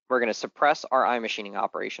 we're going to suppress our iMachining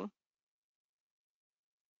operation.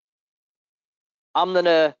 I'm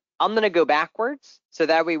gonna go backwards, so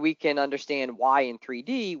that way we can understand why in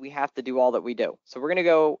 3D we have to do all that we do. So we're gonna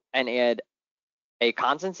go and add a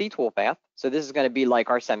constant C tool path. So this is gonna be like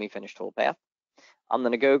our semi-finished tool path. I'm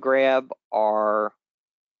gonna go grab our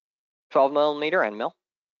 12 millimeter end mill.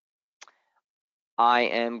 I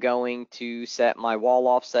am going to set my wall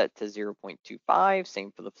offset to 0.25,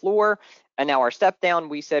 same for the floor. And now our step down,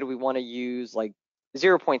 we said we want to use like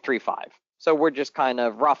 0.35. So we're just kind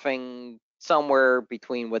of roughing somewhere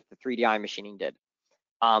between what the 3D iMachining did.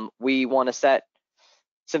 We want to set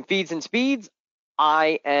some feeds and speeds.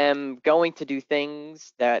 I am going to do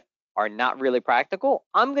things that are not really practical.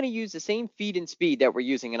 I'm going to use the same feed and speed that we're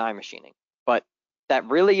using in iMachining, but that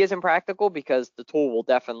really isn't practical because the tool will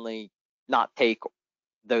definitely not take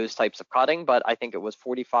those types of cutting, but I think it was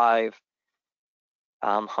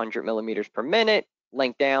 4,500 millimeters per minute.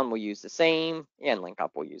 Link down, we'll use the same, and link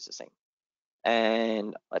up, we'll use the same.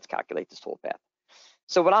 And let's calculate this tool path.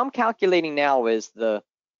 So what I'm calculating now is a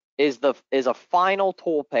final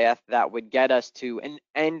tool path that would get us to an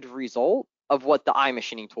end result of what the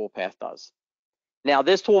iMachining tool path does. Now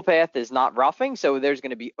this tool path is not roughing, so there's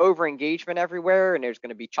going to be over engagement everywhere, and there's going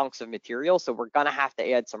to be chunks of material, so we're going to have to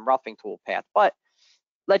add some roughing tool path. But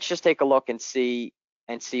let's just take a look and see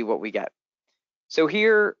what we get. So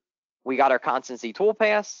here we got our constancy tool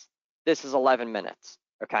pass. This is 11 minutes.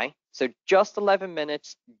 Okay, so just 11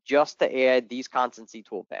 minutes just to add these constancy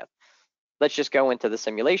tool paths. Let's just go into the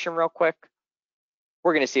simulation real quick.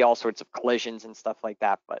 We're going to see all sorts of collisions and stuff like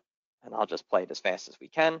that, and I'll just play it as fast as we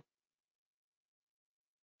can.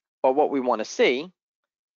 But what we want to see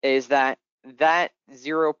is that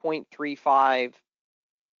 0.35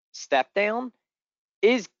 step down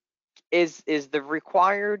is the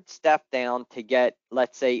required step down to get,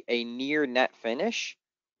 let's say, a near net finish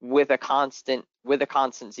with a constant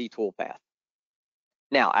Z tool path.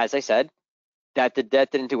 Now, as I said, that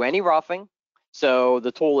didn't do any roughing, so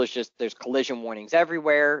the tool is just, there's collision warnings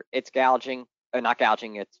everywhere. It's gouging, or not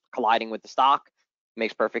gouging, it's colliding with the stock.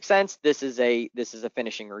 Makes perfect sense. This is a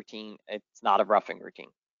finishing routine. It's not a roughing routine.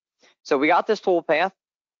 So we got this tool path.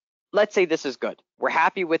 Let's say this is good. We're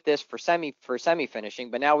happy with this for semi finishing,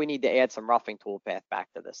 but now we need to add some roughing tool path back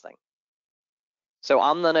to this thing. So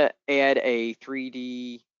I'm gonna add a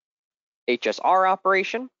 3D HSR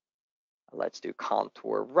operation. Let's do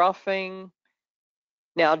contour roughing.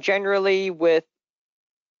 Now, generally with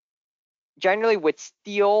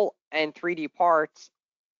steel and 3D parts,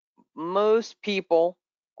 most people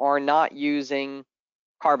are not using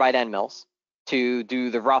carbide end mills to do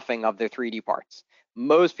the roughing of their 3D parts.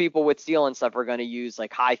 Most people with steel and stuff are going to use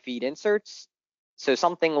like high feed inserts. So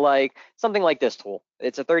something like this tool.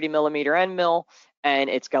 It's a 30 millimeter end mill, and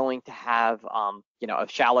it's going to have a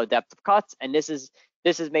shallow depth of cuts, and this is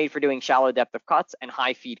made for doing shallow depth of cuts and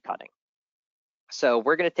high feed cutting. So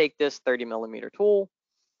we're going to take this 30 millimeter tool.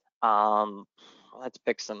 Let's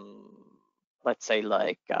pick some, let's say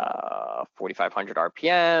like 4,500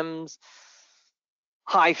 RPMs,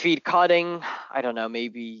 high feed cutting. I don't know,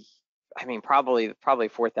 maybe, I mean, probably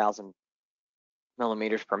 4,000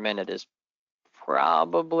 millimeters per minute is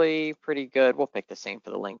probably pretty good. We'll pick the same for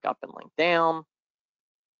the link up and link down.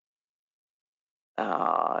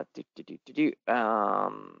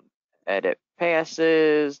 Edit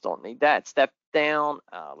passes, don't need that. Step down,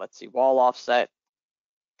 let's see, wall offset.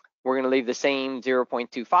 We're gonna leave the same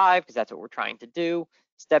 0.25 because that's what we're trying to do.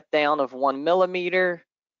 Step down of 1 millimeter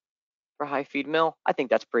for high feed mill. I think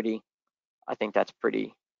that's pretty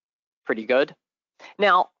good.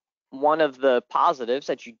 Now, one of the positives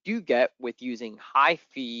that you do get with using high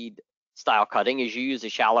feed style cutting is you use a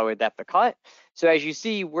shallower depth of cut. So as you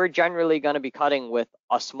see, we're generally going to be cutting with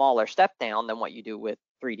a smaller step down than what you do with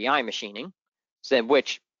 3D iMachining, so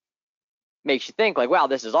which makes you think like, wow,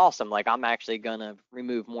 this is awesome. Like I'm actually going to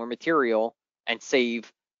remove more material and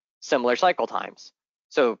save similar cycle times.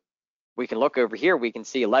 So we can look over here, we can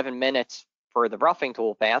see 11 minutes for the roughing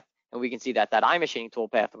toolpath, and we can see that that iMachining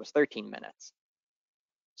toolpath was 13 minutes.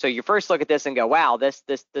 So you first look at this and go, wow, this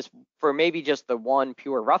for maybe just the one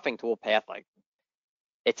pure roughing toolpath, like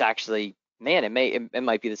it's actually, man, it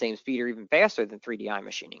might be the same speed or even faster than 3D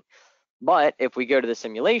iMachining. But if we go to the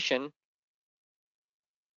simulation,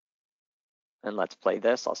 and let's play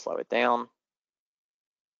this, I'll slow it down.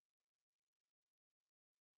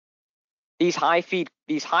 These high feed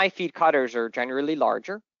cutters are generally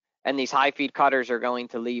larger, and these high feed cutters are going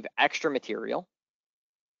to leave extra material.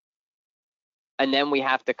 And then we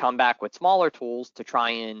have to come back with smaller tools to try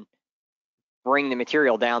and bring the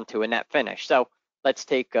material down to a net finish. So let's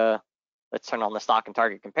turn on the stock and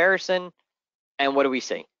target comparison. And what do we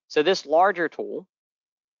see? So this larger tool,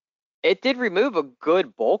 it did remove a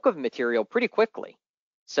good bulk of material pretty quickly.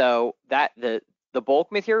 So that the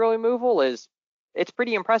bulk material removal it's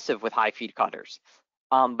pretty impressive with high feed cutters.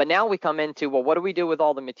 But now we come into, well, what do we do with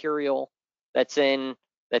all the material that's in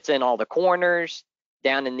all the corners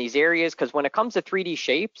down in these areas? Because when it comes to 3D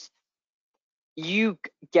shapes, you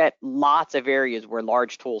get lots of areas where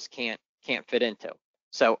large tools can't fit into.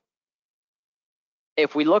 So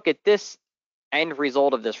if we look at this end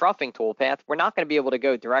result of this roughing toolpath, we're not going to be able to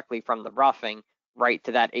go directly from the roughing right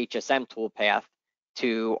to that HSM toolpath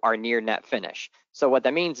to our near net finish. So what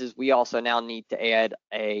that means is we also now need to add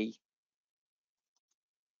a,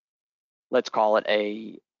 let's call it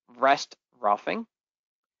a rest roughing.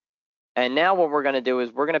 And now what we're going to do is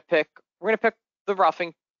we're going to pick the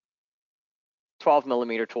roughing 12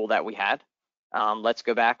 millimeter tool that we had. Let's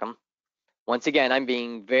go back. Once again, I'm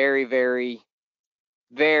being very, very,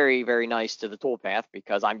 very, very nice to the toolpath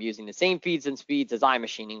because I'm using the same feeds and speeds as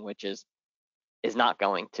iMachining, which is not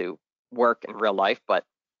going to work in real life, but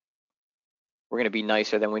we're going to be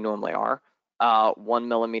nicer than we normally are. 1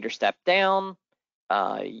 millimeter step down.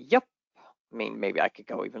 Yep. I mean, maybe I could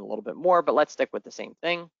go even a little bit more, but let's stick with the same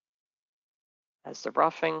thing as the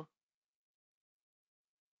roughing.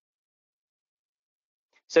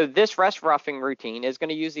 So this rest roughing routine is going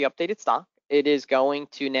to use the updated stock. It is going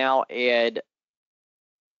to now add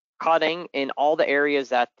cutting in all the areas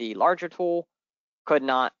that the larger tool could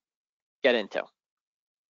not get into.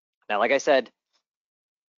 Now, like I said,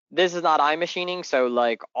 this is not iMachining, so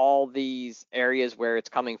like all these areas where it's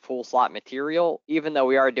coming full slot material, even though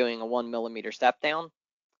we are doing a 1 millimeter step down,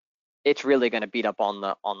 it's really going to beat up on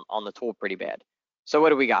the tool pretty bad. So what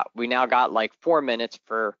do we got? We now got like 4 minutes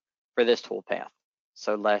for this tool path.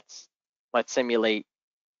 So let's simulate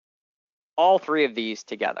all three of these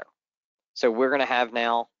together. So we're going to have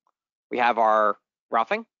now, we have our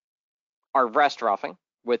roughing, our rest roughing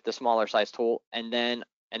with the smaller size tool, and then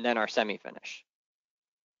our semi-finish.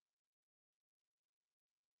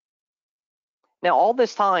 Now all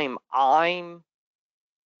this time I'm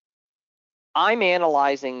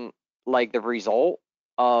analyzing like the result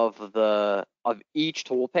of each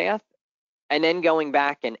tool path, and then going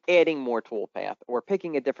back and adding more tool path or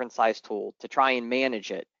picking a different size tool to try and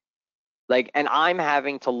manage it. Like, and I'm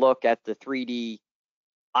having to look at the 3D,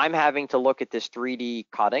 I'm having to look at this 3D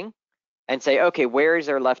cutting and say, okay, where is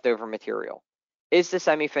there leftover material? Is the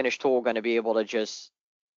semi-finished tool going to be able to just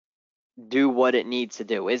do what it needs to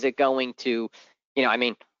do? Is it going to, you know, I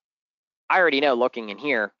mean, I already know looking in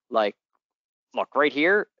here, like, look right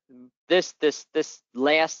here, this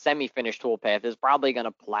last semi-finished tool path is probably going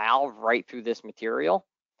to plow right through this material.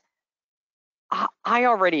 I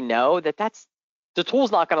already know that the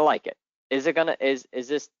tool's not going to like it. Is it gonna, is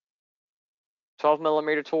this 12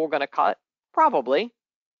 millimeter tool going to cut? Probably.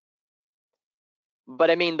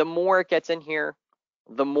 But I mean, the more it gets in here,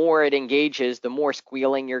 the more it engages, the more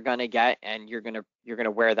squealing you're going to get, and you're going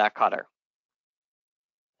to wear that cutter.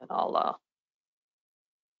 And I'll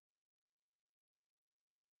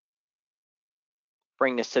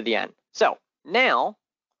bring this to the end. So now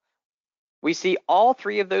we see all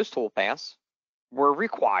three of those tool paths were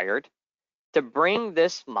required to bring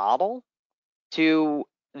this model to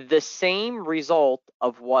the same result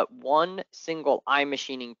of what one single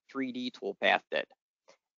iMachining 3D toolpath did.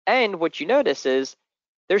 And what you notice is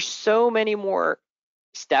there's so many more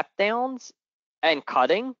step downs and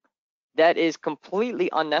cutting that is completely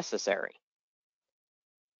unnecessary.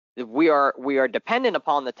 We are dependent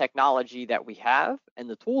upon the technology that we have and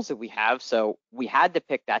the tools that we have, so we had to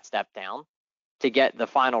pick that step down to get the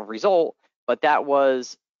final result, but that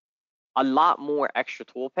was a lot more extra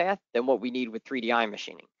toolpath than what we need with 3D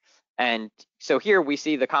iMachining. And so here we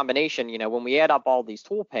see the combination, when we add up all these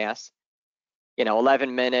toolpaths,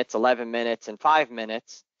 11 minutes, and 5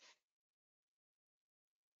 minutes,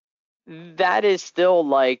 that is still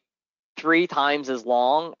like 3 times as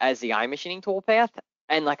long as the iMachining toolpath.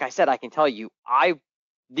 And like I said, I can tell you,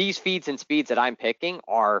 these feeds and speeds that I'm picking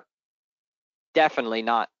are definitely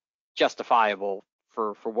not justifiable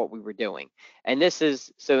for what we were doing. And this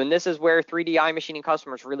is where 3D iMachining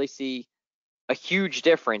customers really see a huge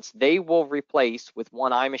difference. They will replace with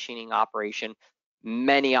one iMachining operation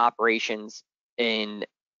many operations in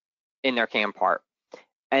their CAM part.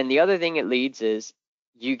 And the other thing it leads is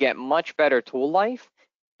you get much better tool life,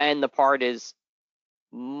 and the part is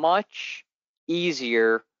much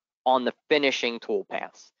easier on the finishing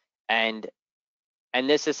toolpaths. And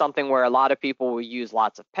this is something where a lot of people will use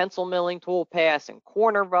lots of pencil milling toolpaths and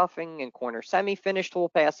corner roughing and corner semi-finish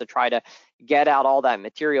toolpaths to try to get out all that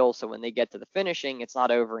material, so when they get to the finishing, it's not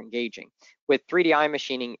over engaging. With 3D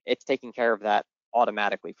iMachining, it's taking care of that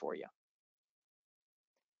automatically for you.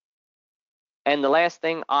 And the last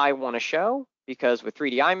thing I want to show, because with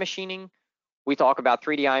 3D iMachining, we talk about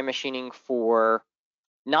 3D iMachining for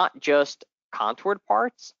not just contoured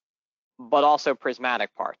parts, but also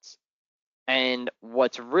prismatic parts. And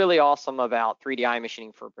what's really awesome about 3D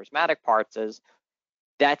iMachining for prismatic parts is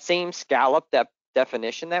that same scallop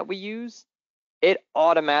definition that we use, it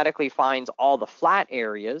automatically finds all the flat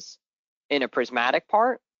areas in a prismatic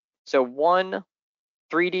part. So one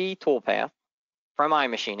 3D toolpath from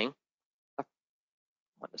iMachining, I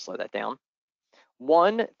want to slow that down.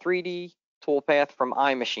 One 3D toolpath from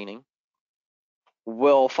iMachining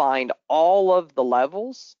will find all of the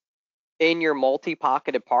levels in your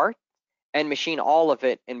multi-pocketed part and machine all of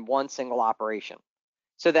it in one single operation.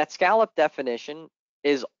 So that scallop definition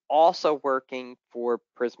is also working for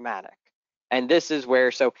prismatic. And this is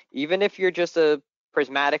where, so even if you're just a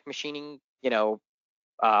prismatic machining,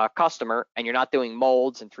 customer, and you're not doing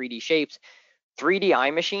molds and 3D shapes, 3D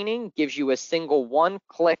iMachining gives you a single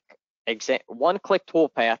one-click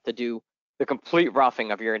toolpath to do the complete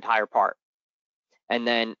roughing of your entire part. And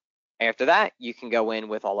then after that, you can go in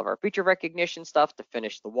with all of our feature recognition stuff to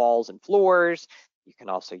finish the walls and floors. You can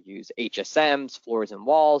also use HSMs, floors and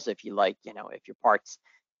walls, if you like,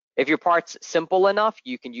 if your part's simple enough,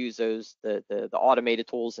 you can use those, the automated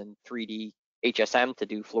tools in 3D HSM to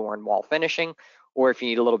do floor and wall finishing. Or if you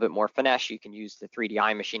need a little bit more finesse, you can use the 3D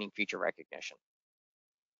iMachining feature recognition.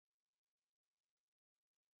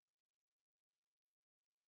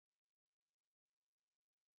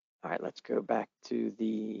 All right, let's go back to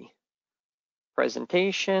the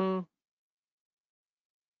presentation.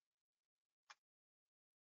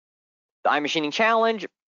 The iMachining challenge.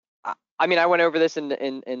 I mean, I went over this in the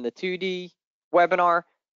 2D webinar,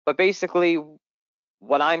 but basically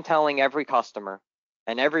what I'm telling every customer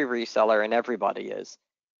and every reseller and everybody is,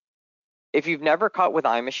 if you've never cut with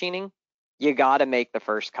iMachining, you gotta make the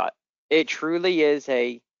first cut. It truly is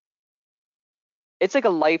it's like a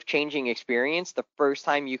life-changing experience the first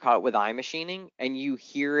time you cut with iMachining and you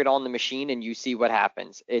hear it on the machine and you see what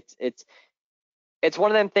happens. It's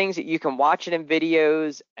one of them things that you can watch it in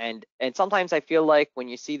videos, and sometimes I feel like when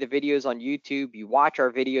you see the videos on YouTube, you watch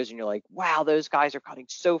our videos and you're like, wow, those guys are cutting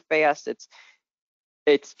so fast.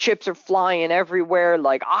 It's chips are flying everywhere.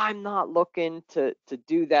 Like, I'm not looking to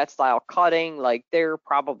do that style cutting. Like, they're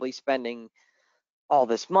probably spending all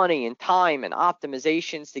this money and time and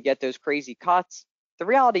optimizations to get those crazy cuts. The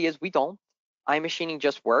reality is we don't. iMachining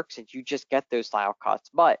just works and you just get those style cuts,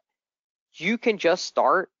 but you can just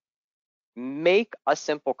start, make a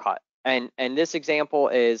simple cut. And this example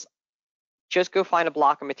is just go find a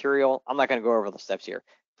block of material. I'm not going to go over the steps here.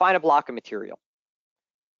 Find a block of material.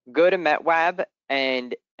 Go to MetWab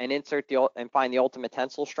and insert and find the ultimate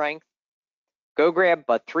tensile strength. Go grab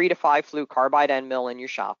a 3 to 5 flute carbide end mill in your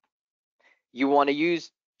shop. You want to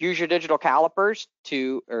use your digital calipers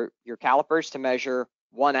to measure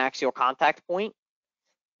one axial contact point.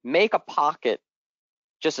 Make a pocket,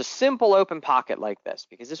 just a simple open pocket like this,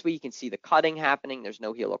 because this way you can see the cutting happening. There's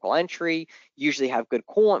no helical entry. You usually have good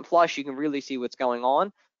coolant flush. You can really see what's going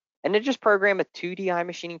on. And then just program a 2D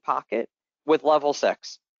iMachining pocket with level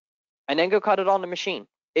 6. and then go cut it on the machine.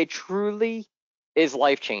 It truly is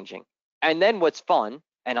life-changing. And then what's fun,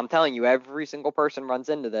 and I'm telling you, every single person runs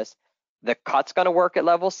into this, the cut's gonna work at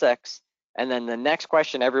level 6, and then the next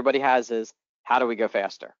question everybody has is, how do we go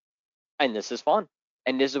faster? And this is fun,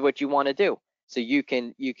 and this is what you wanna do. So you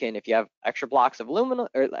can, if you have extra blocks of aluminum,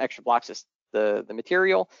 or extra blocks of the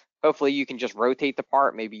material, hopefully you can just rotate the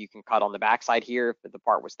part. Maybe you can cut on the backside here if the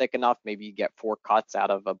part was thick enough. Maybe you get 4 cuts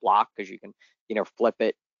out of a block because you can, flip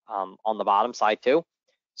it on the bottom side too.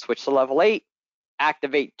 Switch to level 8,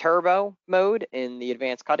 activate turbo mode in the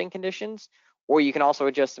advanced cutting conditions, or you can also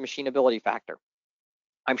adjust the machinability factor.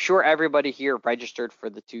 I'm sure everybody here registered for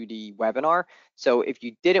the 2D webinar. So if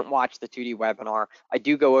you didn't watch the 2D webinar, I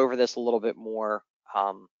do go over this a little bit more,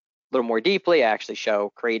 deeply. I actually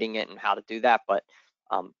show creating it and how to do that. But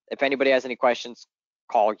if anybody has any questions,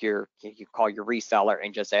 you call your reseller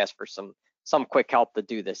and just ask for some quick help to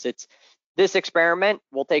do this. This experiment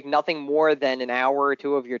will take nothing more than an hour or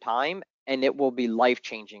 2 of your time, and it will be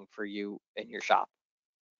life-changing for you in your shop.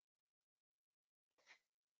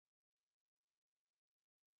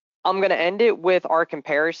 I'm going to end it with our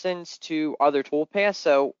comparisons to other toolpaths.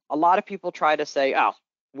 So a lot of people try to say, oh,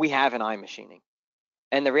 we have an iMachining.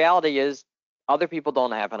 And the reality is other people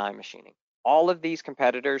don't have an iMachining. All of these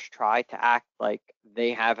competitors try to act like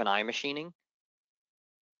they have an iMachining,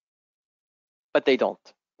 but they don't.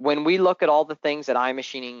 When we look at all the things that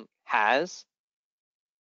iMachining has,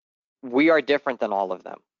 we are different than all of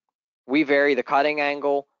them. We vary the cutting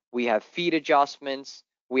angle, we have feed adjustments,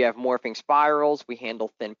 we have morphing spirals, we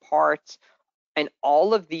handle thin parts, and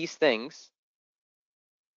all of these things.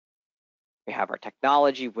 We have our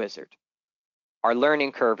technology wizard. Our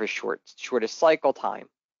learning curve is shortest cycle time.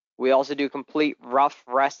 We also do complete rough,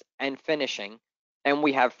 rest, and finishing, and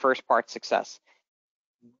we have first part success.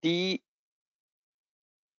 The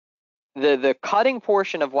cutting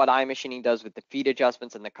portion of what iMachining does with the feed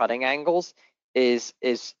adjustments and the cutting angles is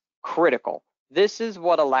critical. This is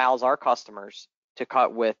what allows our customers to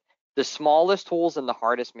cut with the smallest tools and the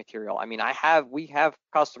hardest material. I mean, we have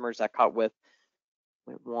customers that cut with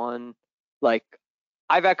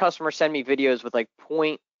I've had customers send me videos with like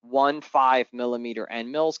 0.15 millimeter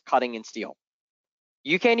end mills cutting in steel.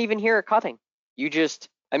 You can't even hear it cutting. You just,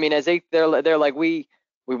 I mean, they're like, we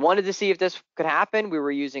wanted to see if this could happen. We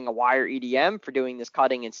were using a wire EDM for doing this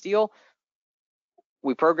cutting in steel.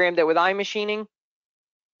 We programmed it with iMachining.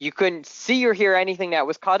 You couldn't see or hear anything that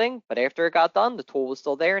was cutting, but after it got done, the tool was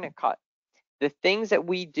still there and it cut. The things that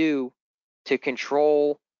we do to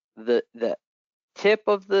control the tip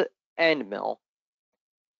of the end mill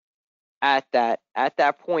at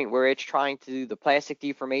that point where it's trying to do the plastic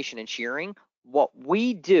deformation and shearing, what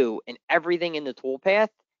we do and everything in the toolpath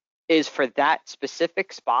is for that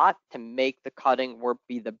specific spot to make the cutting work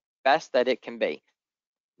be the best that it can be.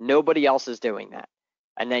 Nobody else is doing that.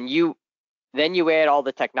 And then you add all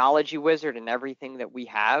the technology wizard and everything that we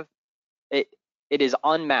have. It is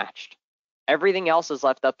unmatched. Everything else is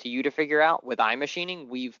left up to you to figure out. With iMachining,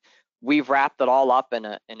 we've wrapped it all up in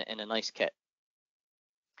a nice kit.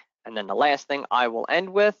 And then the last thing I will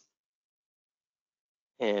end with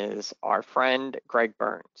is our friend Greg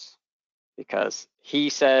Burns, because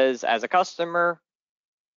he says, as a customer,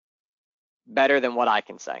 better than what I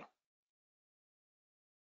can say.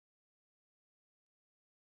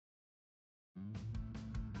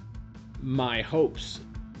 My hopes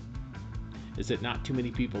is that not too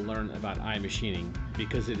many people learn about iMachining,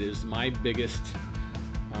 because it is my biggest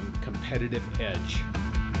competitive edge.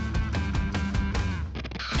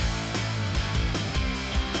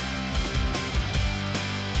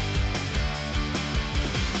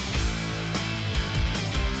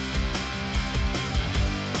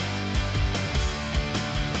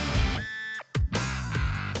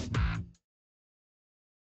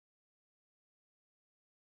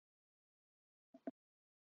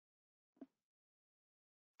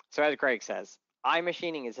 So as Greg says,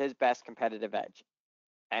 iMachining is his best competitive edge.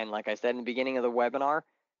 And like I said in the beginning of the webinar,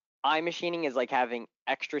 iMachining is like having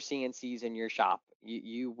extra CNCs in your shop.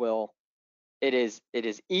 It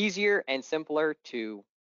is easier and simpler to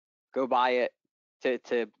go buy it,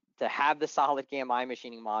 to have the solid cam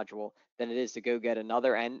iMachining module than it is to go get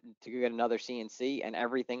another CNC and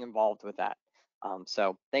everything involved with that.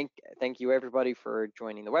 So thank you everybody for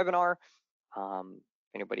joining the webinar. If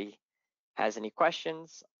anybody has any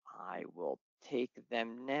questions, I will take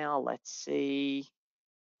them now. Let's see.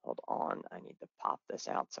 Hold on, I need to pop this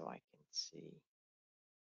out so I can see.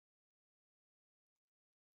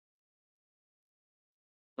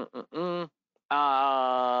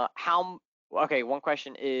 Okay, one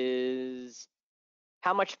question is,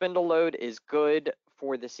 how much spindle load is good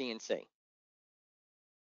for the CNC?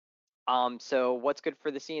 So what's good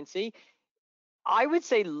for the CNC? I would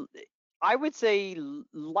say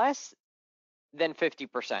less than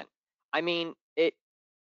 50%. I mean,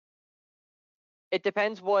 it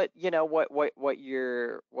depends what what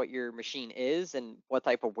your machine is and what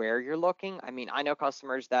type of wear you're looking. I mean, I know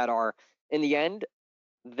customers that are, in the end,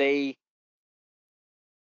 they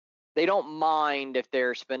don't mind if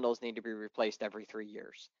their spindles need to be replaced every 3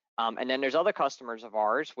 years. And then there's other customers of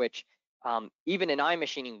ours, which even in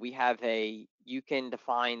iMachining, you can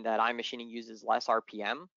define that iMachining uses less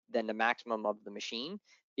RPM than the maximum of the machine,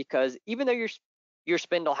 because even though your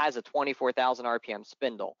spindle has a 24,000 RPM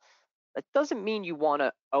spindle, that doesn't mean you want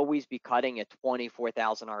to always be cutting at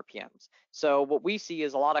 24,000 RPMs. So what we see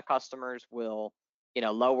is a lot of customers will,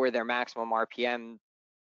 lower their maximum RPM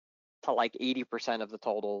to like 80% of the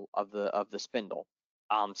total of the spindle.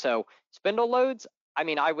 So spindle loads, I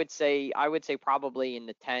mean, I would say probably in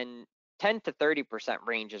the 10 to 30%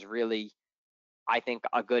 range is really, I think,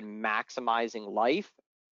 a good maximizing life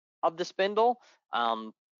of the spindle.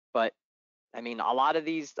 But I mean, a lot of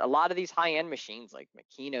these high-end machines like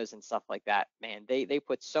Makinos and stuff like that, man, they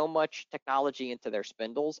put so much technology into their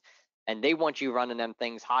spindles, and they want you running them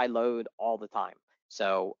things high load all the time.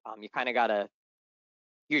 So you kind of gotta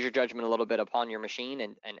use your judgment a little bit upon your machine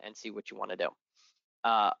and see what you want to do.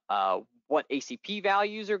 What ACP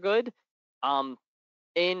values are good?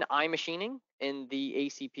 In iMachining, in the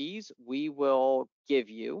ACPs, we will give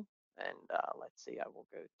you, and let's see, I will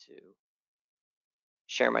go to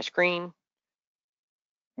share my screen.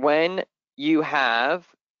 When you have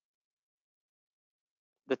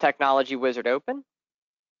the technology wizard open,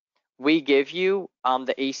 we give you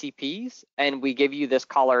the ACPs, and we give you this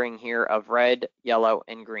coloring here of red, yellow,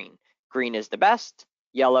 and green. Green is the best,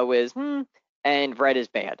 yellow is and red is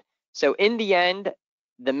bad. So in the end,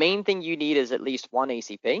 the main thing you need is at least one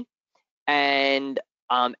ACP, and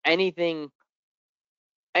anything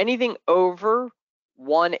over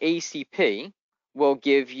one ACP will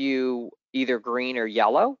give you either green or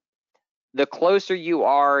yellow. The closer you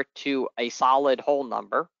are to a solid whole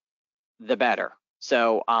number, the better.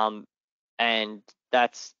 So and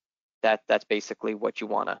that's basically what you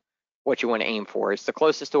want to aim for, is the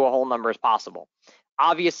closest to a whole number as possible.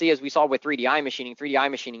 Obviously, as we saw with 3D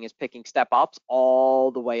iMachining is picking step ups all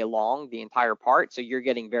the way along the entire part, so you're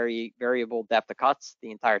getting very variable depth of cuts the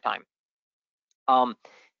entire time.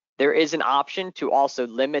 There is an option to also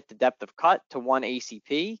limit the depth of cut to 1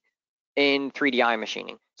 ACP in 3D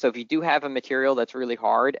iMachining. So if you do have a material that's really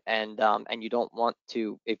hard and you don't want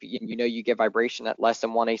to, if you get vibration at less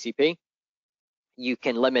than 1 ACP, you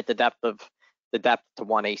can limit the depth to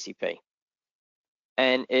 1 ACP.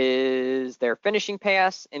 And is there finishing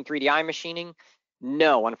pass in 3D iMachining?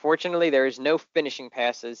 No, unfortunately, there is no finishing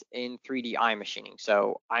passes in 3D iMachining.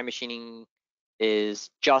 So iMachining is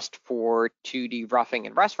just for 2D roughing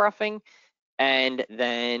and rest roughing, and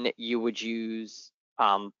then you would use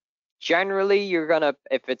generally,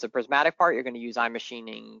 if it's a prismatic part, you're gonna use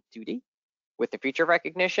iMachining 2D with the feature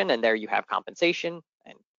recognition, and there you have compensation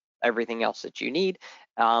and everything else that you need.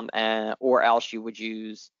 Or else you would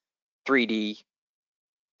use 3D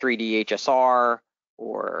HSR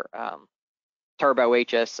or Turbo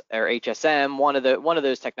HS or HSM, one of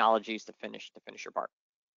those technologies to finish your part.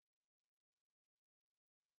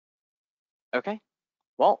 Okay.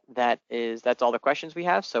 Well, that's all the questions we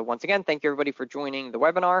have. So once again, thank you everybody for joining the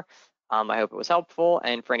webinar. I hope it was helpful.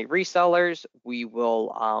 And for any resellers, we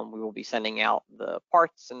will be sending out the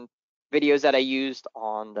parts and videos that I used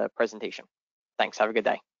on the presentation. Thanks. Have a good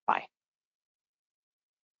day. Bye.